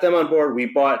we got them on board. We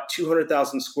bought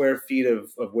 200,000 square feet of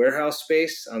warehouse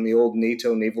space on the old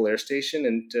NATO Naval Air Station,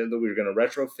 and that we were going to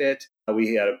retrofit.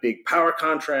 We had a big power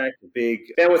contract, a big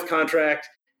bandwidth contract,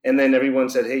 and then everyone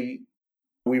said, hey,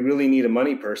 we really need a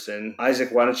money person. Isaac,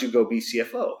 why don't you go be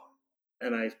CFO?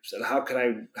 And I said, how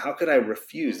could I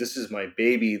refuse? This is my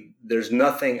baby. There's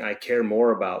nothing I care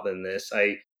more about than this.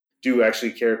 I do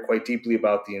actually care quite deeply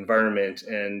about the environment,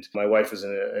 and my wife is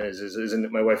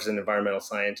an environmental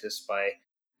scientist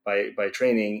by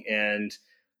training, and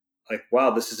like,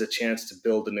 wow, this is a chance to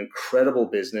build an incredible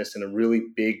business in a really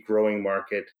big growing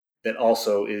market that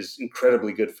also is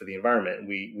incredibly good for the environment.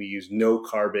 We use no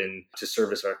carbon to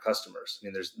service our customers. I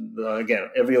mean, there's, again,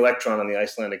 every electron on the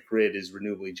Icelandic grid is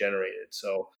renewably generated,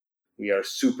 so we are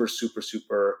super, super,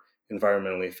 super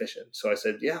environmentally efficient. So I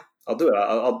said, yeah, I'll do it.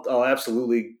 I'll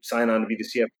absolutely sign on to be the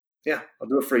CFO. Yeah, I'll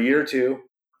do it for a year or two.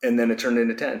 And then it turned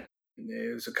into 10.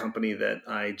 It was a company that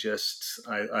I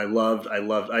loved. I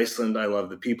loved Iceland. I loved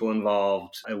the people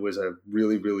involved. It was a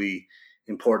really, really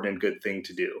important and good thing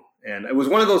to do. And it was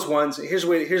one of those ones, here's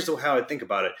how I think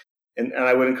about it. And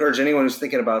I would encourage anyone who's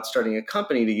thinking about starting a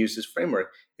company to use this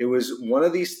framework. It was one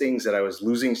of these things that I was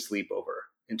losing sleep over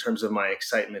in terms of my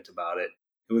excitement about it.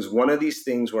 It was one of these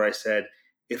things where I said,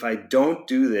 if I don't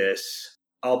do this,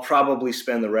 I'll probably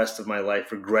spend the rest of my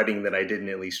life regretting that I didn't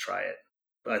at least try it.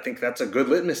 But I think that's a good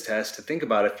litmus test to think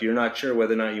about if you're not sure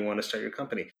whether or not you want to start your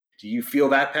company. Do you feel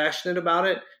that passionate about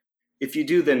it? If you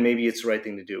do, then maybe it's the right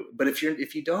thing to do. But if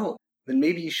you don't, then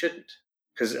maybe you shouldn't.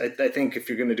 Because I think if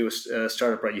you're going to do a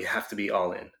startup right, you have to be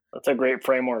all in. That's a great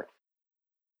framework.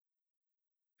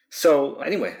 So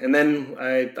anyway, and then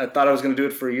I thought I was going to do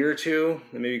it for a year or two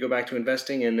and maybe go back to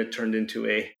investing, and it turned into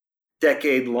a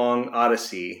decade-long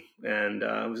odyssey. And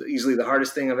it was easily the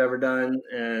hardest thing I've ever done,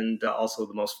 and also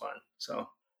the most fun. So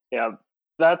yeah,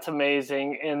 that's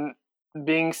amazing. And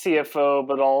being CFO,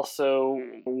 but also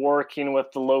working with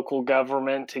the local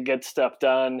government to get stuff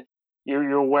done,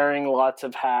 you're wearing lots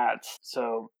of hats.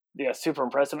 So yeah, super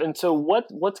impressive. And so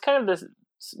what's kind of this?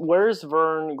 Where's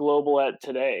Vern Global at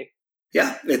today?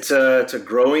 Yeah, it's a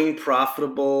growing,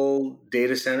 profitable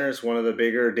data center. It's one of the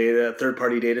bigger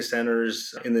third-party data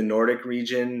centers in the Nordic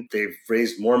region. They've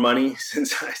raised more money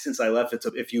since I left.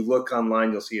 If you look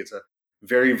online, you'll see it's a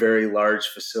very, very large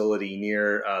facility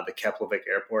near the Keflavik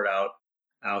airport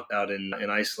out in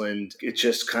Iceland. It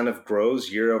just kind of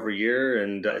grows year over year,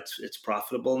 and it's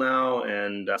profitable now,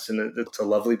 and it's a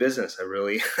lovely business. I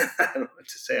really I don't know what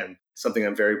to say. Something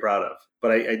I'm very proud of.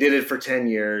 But I did it for 10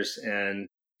 years, and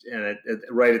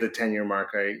right at the 10-year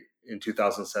mark, in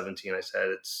 2017, I said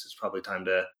it's probably time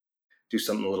to do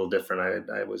something a little different.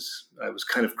 I was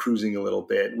kind of cruising a little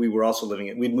bit. We were also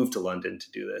we'd moved to London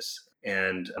to do this,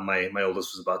 and my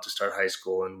oldest was about to start high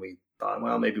school, and we thought,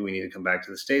 well, maybe we need to come back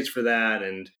to the States for that.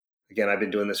 And again, I've been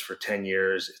doing this for 10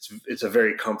 years. It's a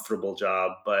very comfortable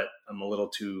job, but I'm a little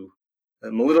too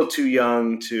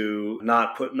young to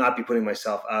not be putting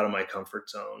myself out of my comfort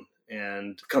zone.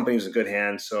 And the company was in good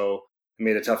hands, so I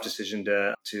made a tough decision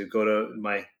to go to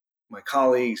my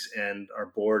colleagues and our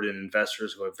board and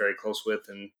investors who I'm very close with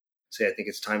and say, I think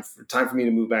it's time for me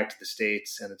to move back to the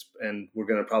States, and we're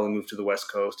going to probably move to the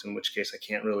West Coast, in which case I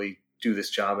can't really do this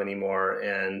job anymore.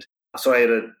 And so I had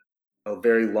a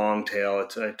very long tail.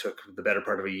 I took the better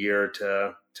part of a year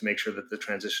to make sure that the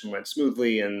transition went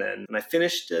smoothly. And then I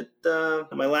finished at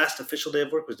my last official day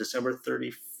of work was December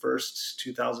 31st,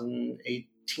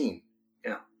 2018.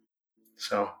 Yeah.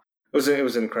 So it was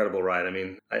an incredible ride. I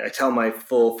mean, I tell my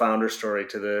full founder story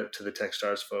to the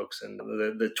Techstars folks, and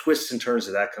the twists and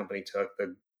turns that company took,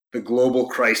 the global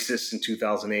crisis in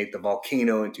 2008, the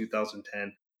volcano in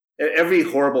 2010, every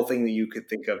horrible thing that you could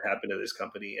think of happened to this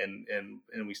company,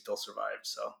 and we still survived.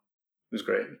 So it was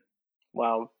great.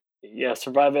 Wow. Yeah.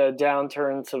 Survive a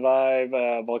downturn, survive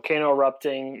a volcano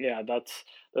erupting. Yeah.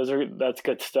 That's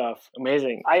good stuff.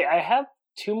 Amazing. I have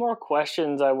two more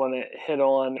questions I want to hit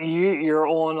on. You're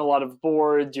on a lot of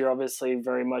boards. You're obviously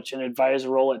very much an advisor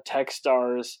role at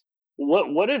Techstars.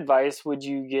 What advice would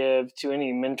you give to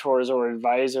any mentors or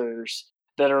advisors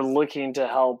that are looking to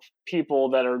help people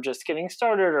that are just getting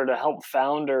started or to help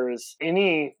founders?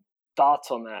 Any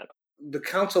thoughts on that? The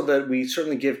counsel that we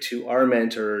certainly give to our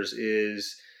mentors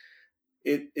is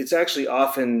it's actually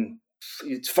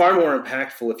it's far more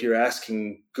impactful if you're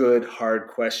asking good, hard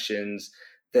questions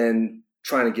than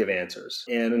trying to give answers.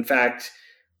 And in fact,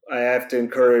 I have to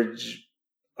encourage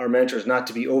our mentors not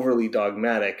to be overly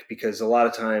dogmatic, because a lot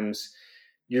of times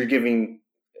you're giving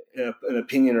an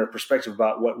opinion or a perspective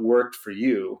about what worked for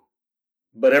you,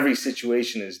 but every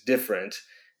situation is different.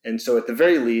 And so at the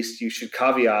very least, you should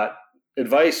caveat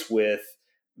advice with,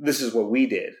 this is what we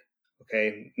did.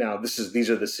 Okay. Now these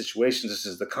are the situations. This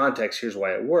is the context. Here's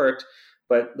why it worked.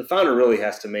 But the founder really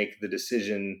has to make the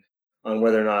decision on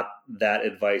whether or not that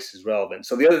advice is relevant.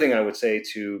 So the other thing I would say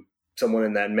to someone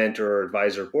in that mentor or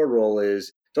advisor board role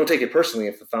is, don't take it personally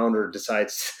if the founder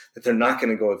decides that they're not going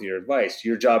to go with your advice.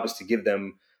 Your job is to give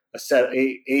them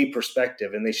a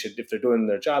perspective, and they should, if they're doing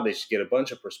their job, they should get a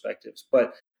bunch of perspectives.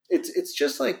 But it's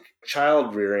just like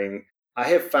child rearing. I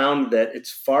have found that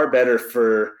it's far better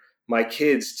for my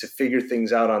kids to figure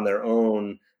things out on their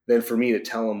own than for me to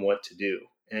tell them what to do.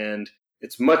 And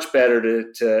it's much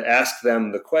better to ask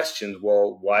them the questions.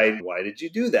 Well, why did you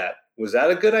do that? Was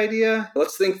that a good idea?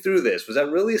 Let's think through this. Was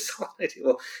that really a solid idea?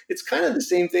 Well, it's kind of the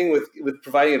same thing with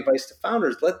providing advice to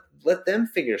founders. Let them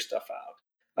figure stuff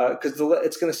out, because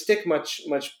it's going to stick much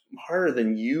harder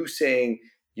than you saying,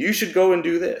 you should go and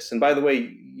do this. And by the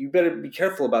way, you better be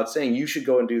careful about saying you should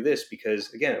go and do this,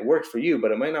 because again, it worked for you,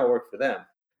 but it might not work for them.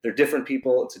 They're different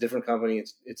people. It's a different company.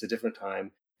 It's a different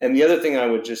time. And the other thing I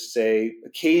would just say,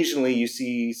 occasionally you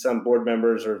see some board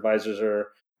members or advisors or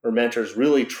mentors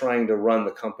really trying to run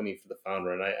the company for the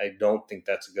founder. And I don't think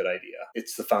that's a good idea.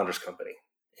 It's the founder's company.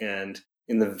 And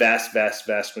in the vast, vast,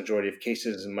 vast majority of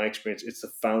cases, in my experience, it's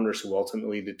the founders who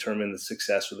ultimately determine the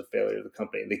success or the failure of the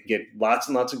company. They can get lots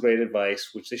and lots of great advice,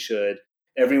 which they should.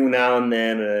 Every now and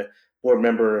then, a board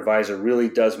member or advisor really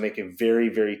does make a very,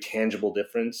 very tangible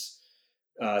difference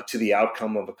to the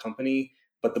outcome of a company.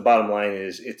 But the bottom line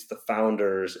is, it's the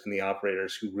founders and the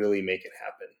operators who really make it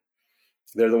happen.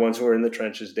 They're the ones who are in the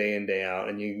trenches day in, day out,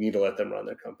 and you need to let them run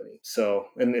their company. So,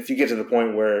 and if you get to the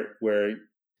point where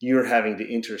you're having to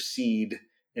intercede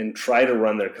and try to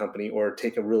run their company or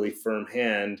take a really firm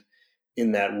hand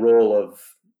in that role of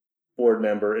board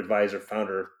member, advisor,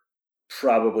 founder,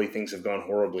 probably things have gone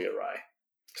horribly awry.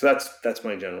 So that's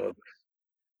my general advice.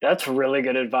 That's really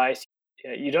good advice.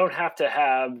 You don't have to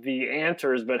have the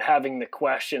answers, but having the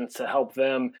questions to help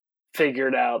them figure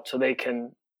it out so they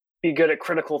can be good at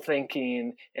critical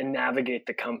thinking and navigate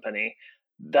the company.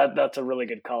 That's a really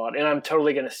good call out. And I'm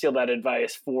totally going to steal that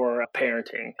advice for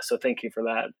parenting. So thank you for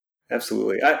that.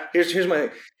 Absolutely. Here's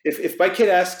my, if my kid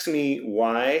asks me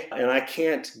why, and I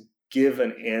can't give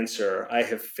an answer, I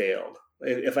have failed.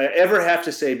 If I ever have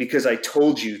to say, because I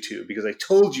told you to, because I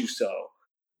told you so,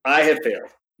 I have failed.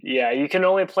 Yeah, you can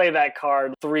only play that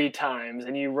card 3 times,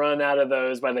 and you run out of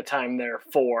those by the time they're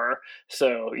 4.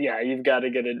 So yeah, you've got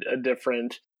to get a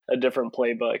different a different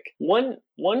playbook.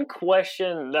 One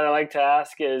question that I like to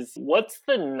ask is, what's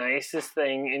the nicest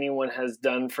thing anyone has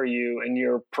done for you in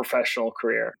your professional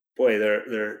career? Boy,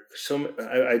 there so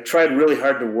I tried really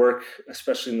hard to work,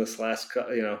 especially in this last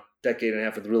decade and a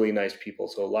half, with really nice people.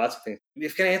 So lots of things.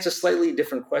 If I can answer a slightly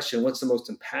different question, what's the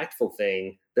most impactful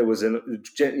thing that was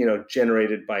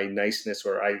generated by niceness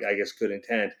or I guess good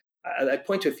intent? I'd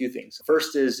point to a few things.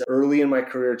 First is early in my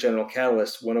career at General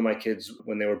Catalyst, one of my kids,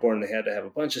 when they were born, they had to have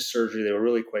a bunch of surgery. They were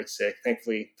really quite sick.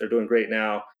 Thankfully, they're doing great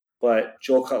now. But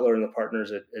Joel Cutler and the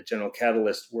partners at General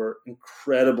Catalyst were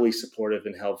incredibly supportive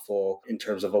and helpful in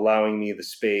terms of allowing me the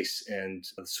space and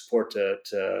the support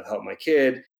to help my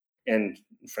kid. And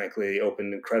frankly, they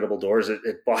opened incredible doors at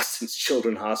Boston's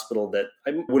Children's Hospital that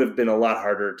would have been a lot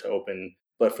harder to open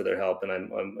but for their help. And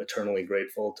I'm eternally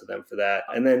grateful to them for that.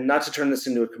 And then, not to turn this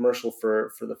into a commercial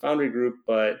for the Foundry Group,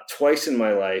 but twice in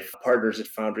my life, partners at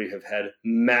Foundry have had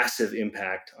massive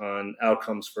impact on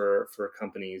outcomes for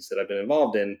companies that I've been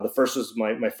involved in. The first was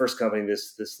my first company,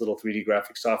 this little 3D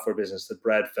graphic software business that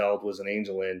Brad Feld was an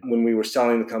angel in. When we were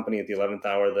selling the company at the 11th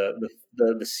hour,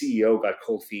 the CEO got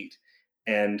cold feet.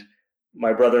 And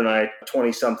my brother and I,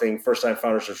 20-something first-time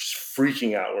founders, are just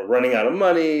freaking out. We're running out of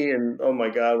money, and oh my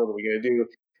God, what are we going to do?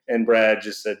 And Brad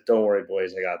just said, "Don't worry,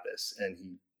 boys, I got this." And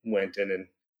he went in and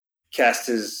cast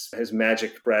his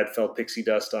magic Brad Feld pixie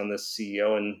dust on this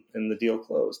CEO, and the deal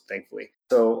closed, thankfully.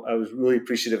 So I was really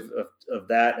appreciative of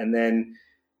that. And then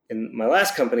in my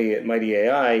last company at Mighty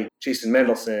AI, Jason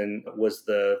Mendelson was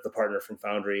the partner from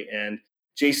Foundry. And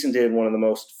Jason did one of the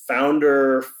most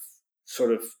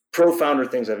sort of pro-founder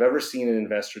things I've ever seen an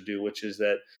investor do, which is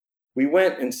that we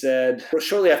went and said,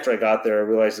 shortly after I got there, I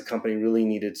realized the company really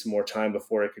needed some more time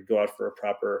before it could go out for a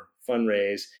proper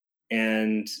fundraise.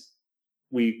 And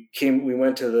we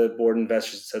went to the board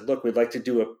investors and said, look, we'd like to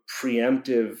do a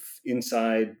preemptive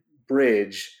inside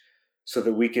bridge so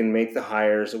that we can make the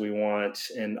hires that we want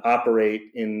and operate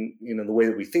in the way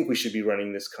that we think we should be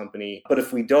running this company. But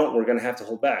if we don't, we're going to have to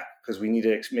hold back because we need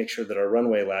to make sure that our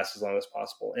runway lasts as long as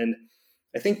possible. And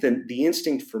I think that the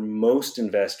instinct for most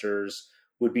investors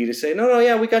would be to say, no,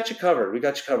 yeah, we got you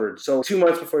covered. So 2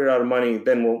 months before you're out of money,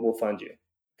 then we'll fund you.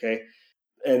 Okay.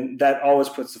 And that always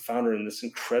puts the founder in this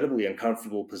incredibly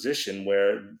uncomfortable position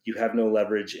where you have no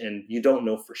leverage and you don't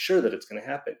know for sure that it's going to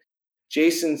happen.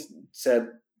 Jason said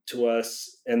to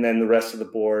us, and then the rest of the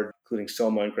board, including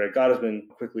Soma and Greg Gottesman,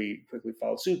 quickly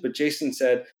followed suit. But Jason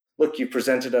said, look, you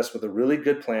presented us with a really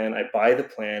good plan. I buy the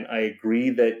plan. I agree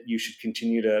that you should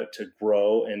continue to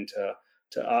grow and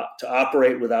to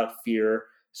operate without fear.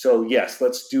 So yes,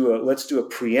 let's do a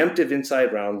preemptive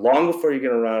inside round long before you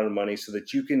get a round of money, so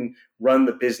that you can run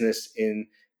the business in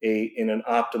an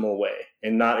optimal way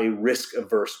and not a risk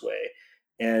averse way.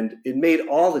 And it made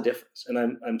all the difference. And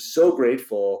I'm so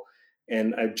grateful.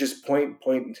 And I just point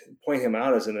him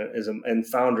out and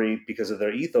Foundry, because of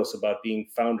their ethos about being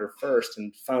founder first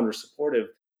and founder supportive.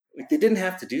 They didn't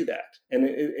have to do that, and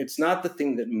it's not the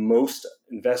thing that most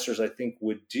investors, I think,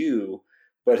 would do.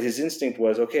 But his instinct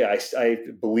was, okay, I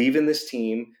believe in this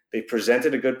team. They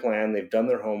presented a good plan. They've done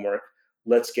their homework.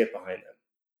 Let's get behind them.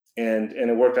 And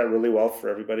it worked out really well for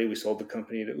everybody. We sold the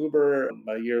company to Uber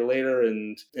about a year later,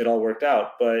 and it all worked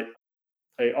out. But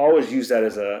I always use that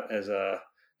as a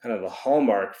kind of a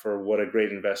hallmark for what a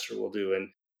great investor will do. And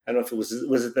I don't know if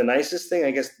was it the nicest thing?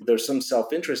 I guess there's some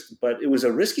self-interest, but it was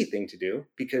a risky thing to do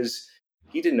because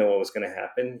he didn't know what was going to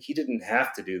happen. He didn't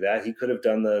have to do that. He could have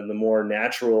done the more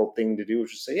natural thing to do,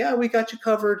 which is say, yeah, we got you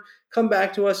covered. Come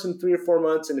back to us in 3 or 4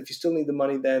 months. And if you still need the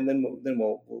money, then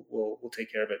we'll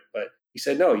take care of it. But he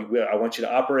said, no, I want you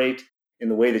to operate in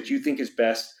the way that you think is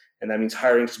best. And that means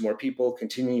hiring some more people,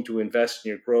 continuing to invest in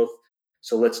your growth.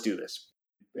 So let's do this.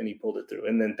 And he pulled it through.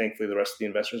 And then thankfully the rest of the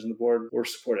investors on the board were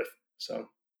supportive. So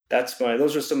those are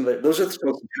the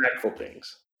most impactful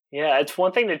things. Yeah, it's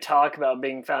one thing to talk about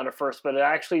being founder first, but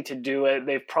actually to do it,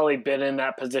 they've probably been in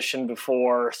that position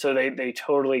before, so they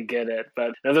totally get it.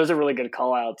 But those are really good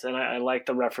call outs. And I like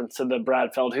the reference to the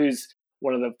Brad Feld, who's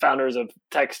one of the founders of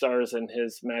Techstars and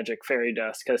his magic fairy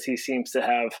dust, because he seems to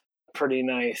have pretty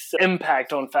nice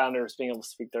impact on founders being able to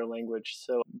speak their language.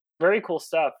 So very cool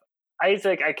stuff.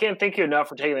 Isaac, I can't thank you enough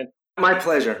for taking it. My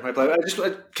pleasure.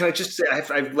 Can I just say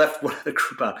I've left one of the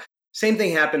group out. Same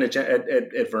thing happened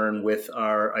at Vern with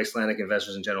our Icelandic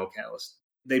investors in General Catalyst.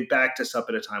 They backed us up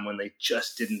at a time when they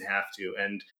just didn't have to,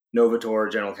 and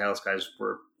Novator, General Catalyst guys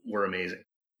were amazing.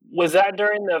 Was that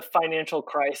during the financial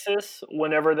crisis?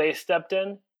 Whenever they stepped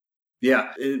in?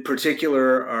 Yeah, in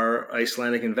particular, our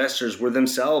Icelandic investors were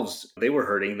themselves, they were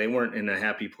hurting. They weren't in a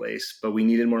happy place, but we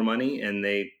needed more money, and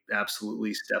they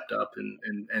absolutely stepped up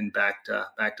and backed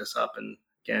us up. And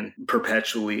again,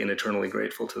 perpetually and eternally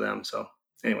grateful to them. So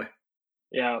anyway.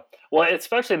 Yeah. Well,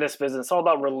 especially this business, it's all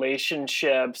about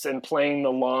relationships and playing the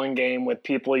long game with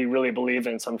people you really believe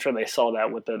in. So I'm sure they saw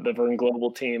that with the Vern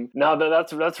Global team. Now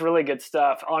that's really good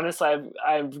stuff. Honestly,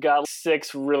 I've got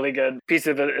 6 really good pieces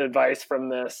of advice from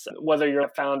this, whether you're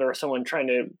a founder or someone trying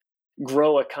to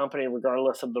grow a company,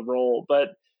 regardless of the role.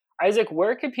 But Isaac,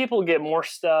 where could people get more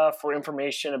stuff or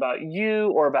information about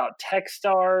you or about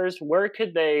Techstars? Where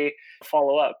could they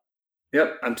follow up?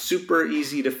 Yep, I'm super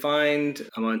easy to find.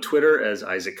 I'm on Twitter as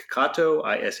Isaac Kato,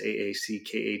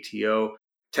 ISAACKATO.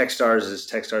 Techstars is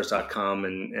techstars.com,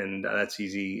 and that's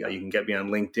easy. You can get me on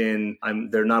LinkedIn.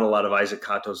 There are not a lot of Isaac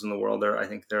Katos in the world. I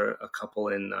think there are a couple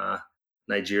in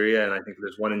Nigeria, and I think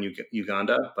there's one in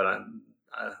Uganda, but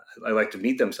I like to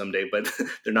meet them someday, but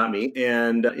they're not me.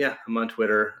 And I'm on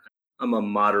Twitter. I'm a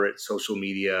moderate social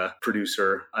media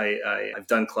producer. I've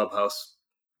done Clubhouse.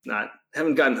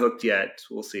 Haven't gotten hooked yet.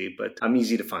 We'll see, but I'm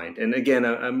easy to find. And again,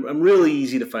 I'm really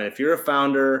easy to find. If you're a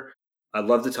founder, I'd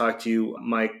love to talk to you.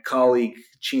 My colleague,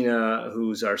 China,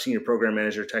 who's our senior program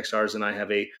manager at Techstars, and I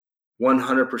have a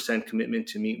 100% commitment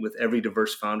to meet with every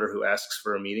diverse founder who asks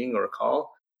for a meeting or a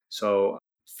call. So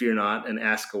fear not and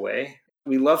ask away.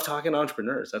 We love talking to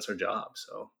entrepreneurs. That's our job.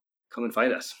 So come and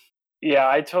find us. Yeah,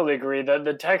 I totally agree.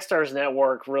 The Techstars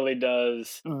network really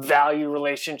does value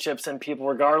relationships and people,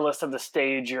 regardless of the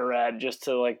stage you're at, just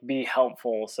to be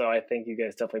helpful. So I think you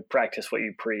guys definitely practice what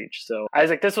you preach. So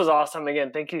Isaac, this was awesome.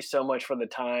 Again, thank you so much for the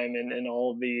time and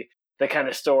all the kind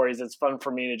of stories. It's fun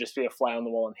for me to just be a fly on the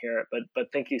wall and hear it.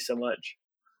 But thank you so much.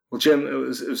 Well, Jim, it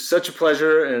was such a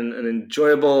pleasure and an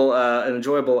enjoyable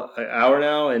hour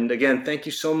now. And again, thank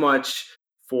you so much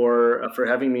for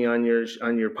having me on your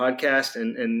podcast,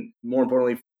 and more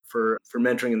importantly for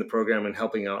mentoring in the program and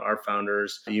helping out our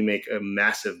founders. You make a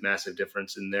massive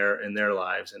difference in their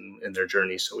lives and in their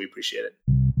journeys. So we appreciate it.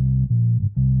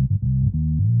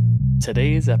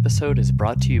 Today's episode is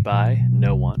brought to you by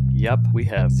no one. Yep, we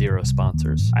have 0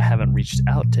 sponsors. I haven't reached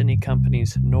out to any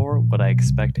companies, nor would I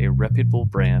expect a reputable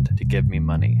brand to give me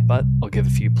money, but I'll give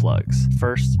a few plugs.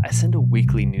 First, I send a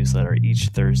weekly newsletter each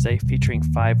Thursday featuring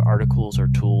 5 articles or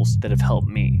tools that have helped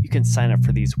me. You can sign up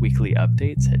for these weekly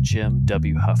updates at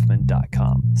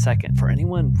jimwhuffman.com. Second, for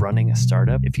anyone running a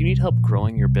startup, if you need help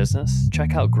growing your business,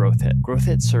 check out GrowthHit.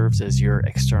 GrowthHit serves as your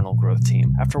external growth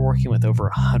team. After working with over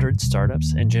 100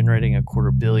 startups and generating a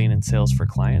 $250 million in sales for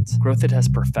clients, GrowthIt has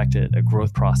perfected a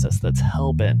growth process that's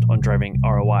hell-bent on driving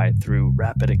ROI through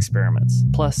rapid experiments.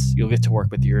 Plus, you'll get to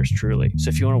work with yours truly. So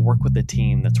if you want to work with a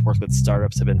team that's worked with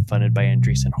startups that have been funded by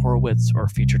Andreessen Horowitz or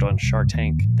featured on Shark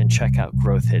Tank, then check out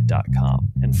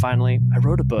growthhit.com. And finally, I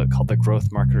wrote a book called The Growth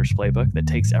Marketer's Playbook that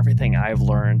takes everything I've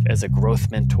learned as a growth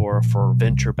mentor for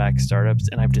venture-backed startups,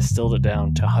 and I've distilled it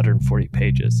down to 140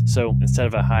 pages. So instead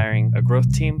of hiring a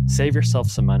growth team, save yourself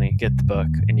some money, get the book,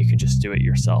 and you can just do it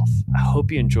yourself. I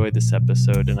hope you enjoyed this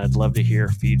episode, and I'd love to hear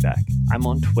feedback. I'm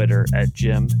on Twitter at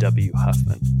Jim W.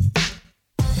 Huffman.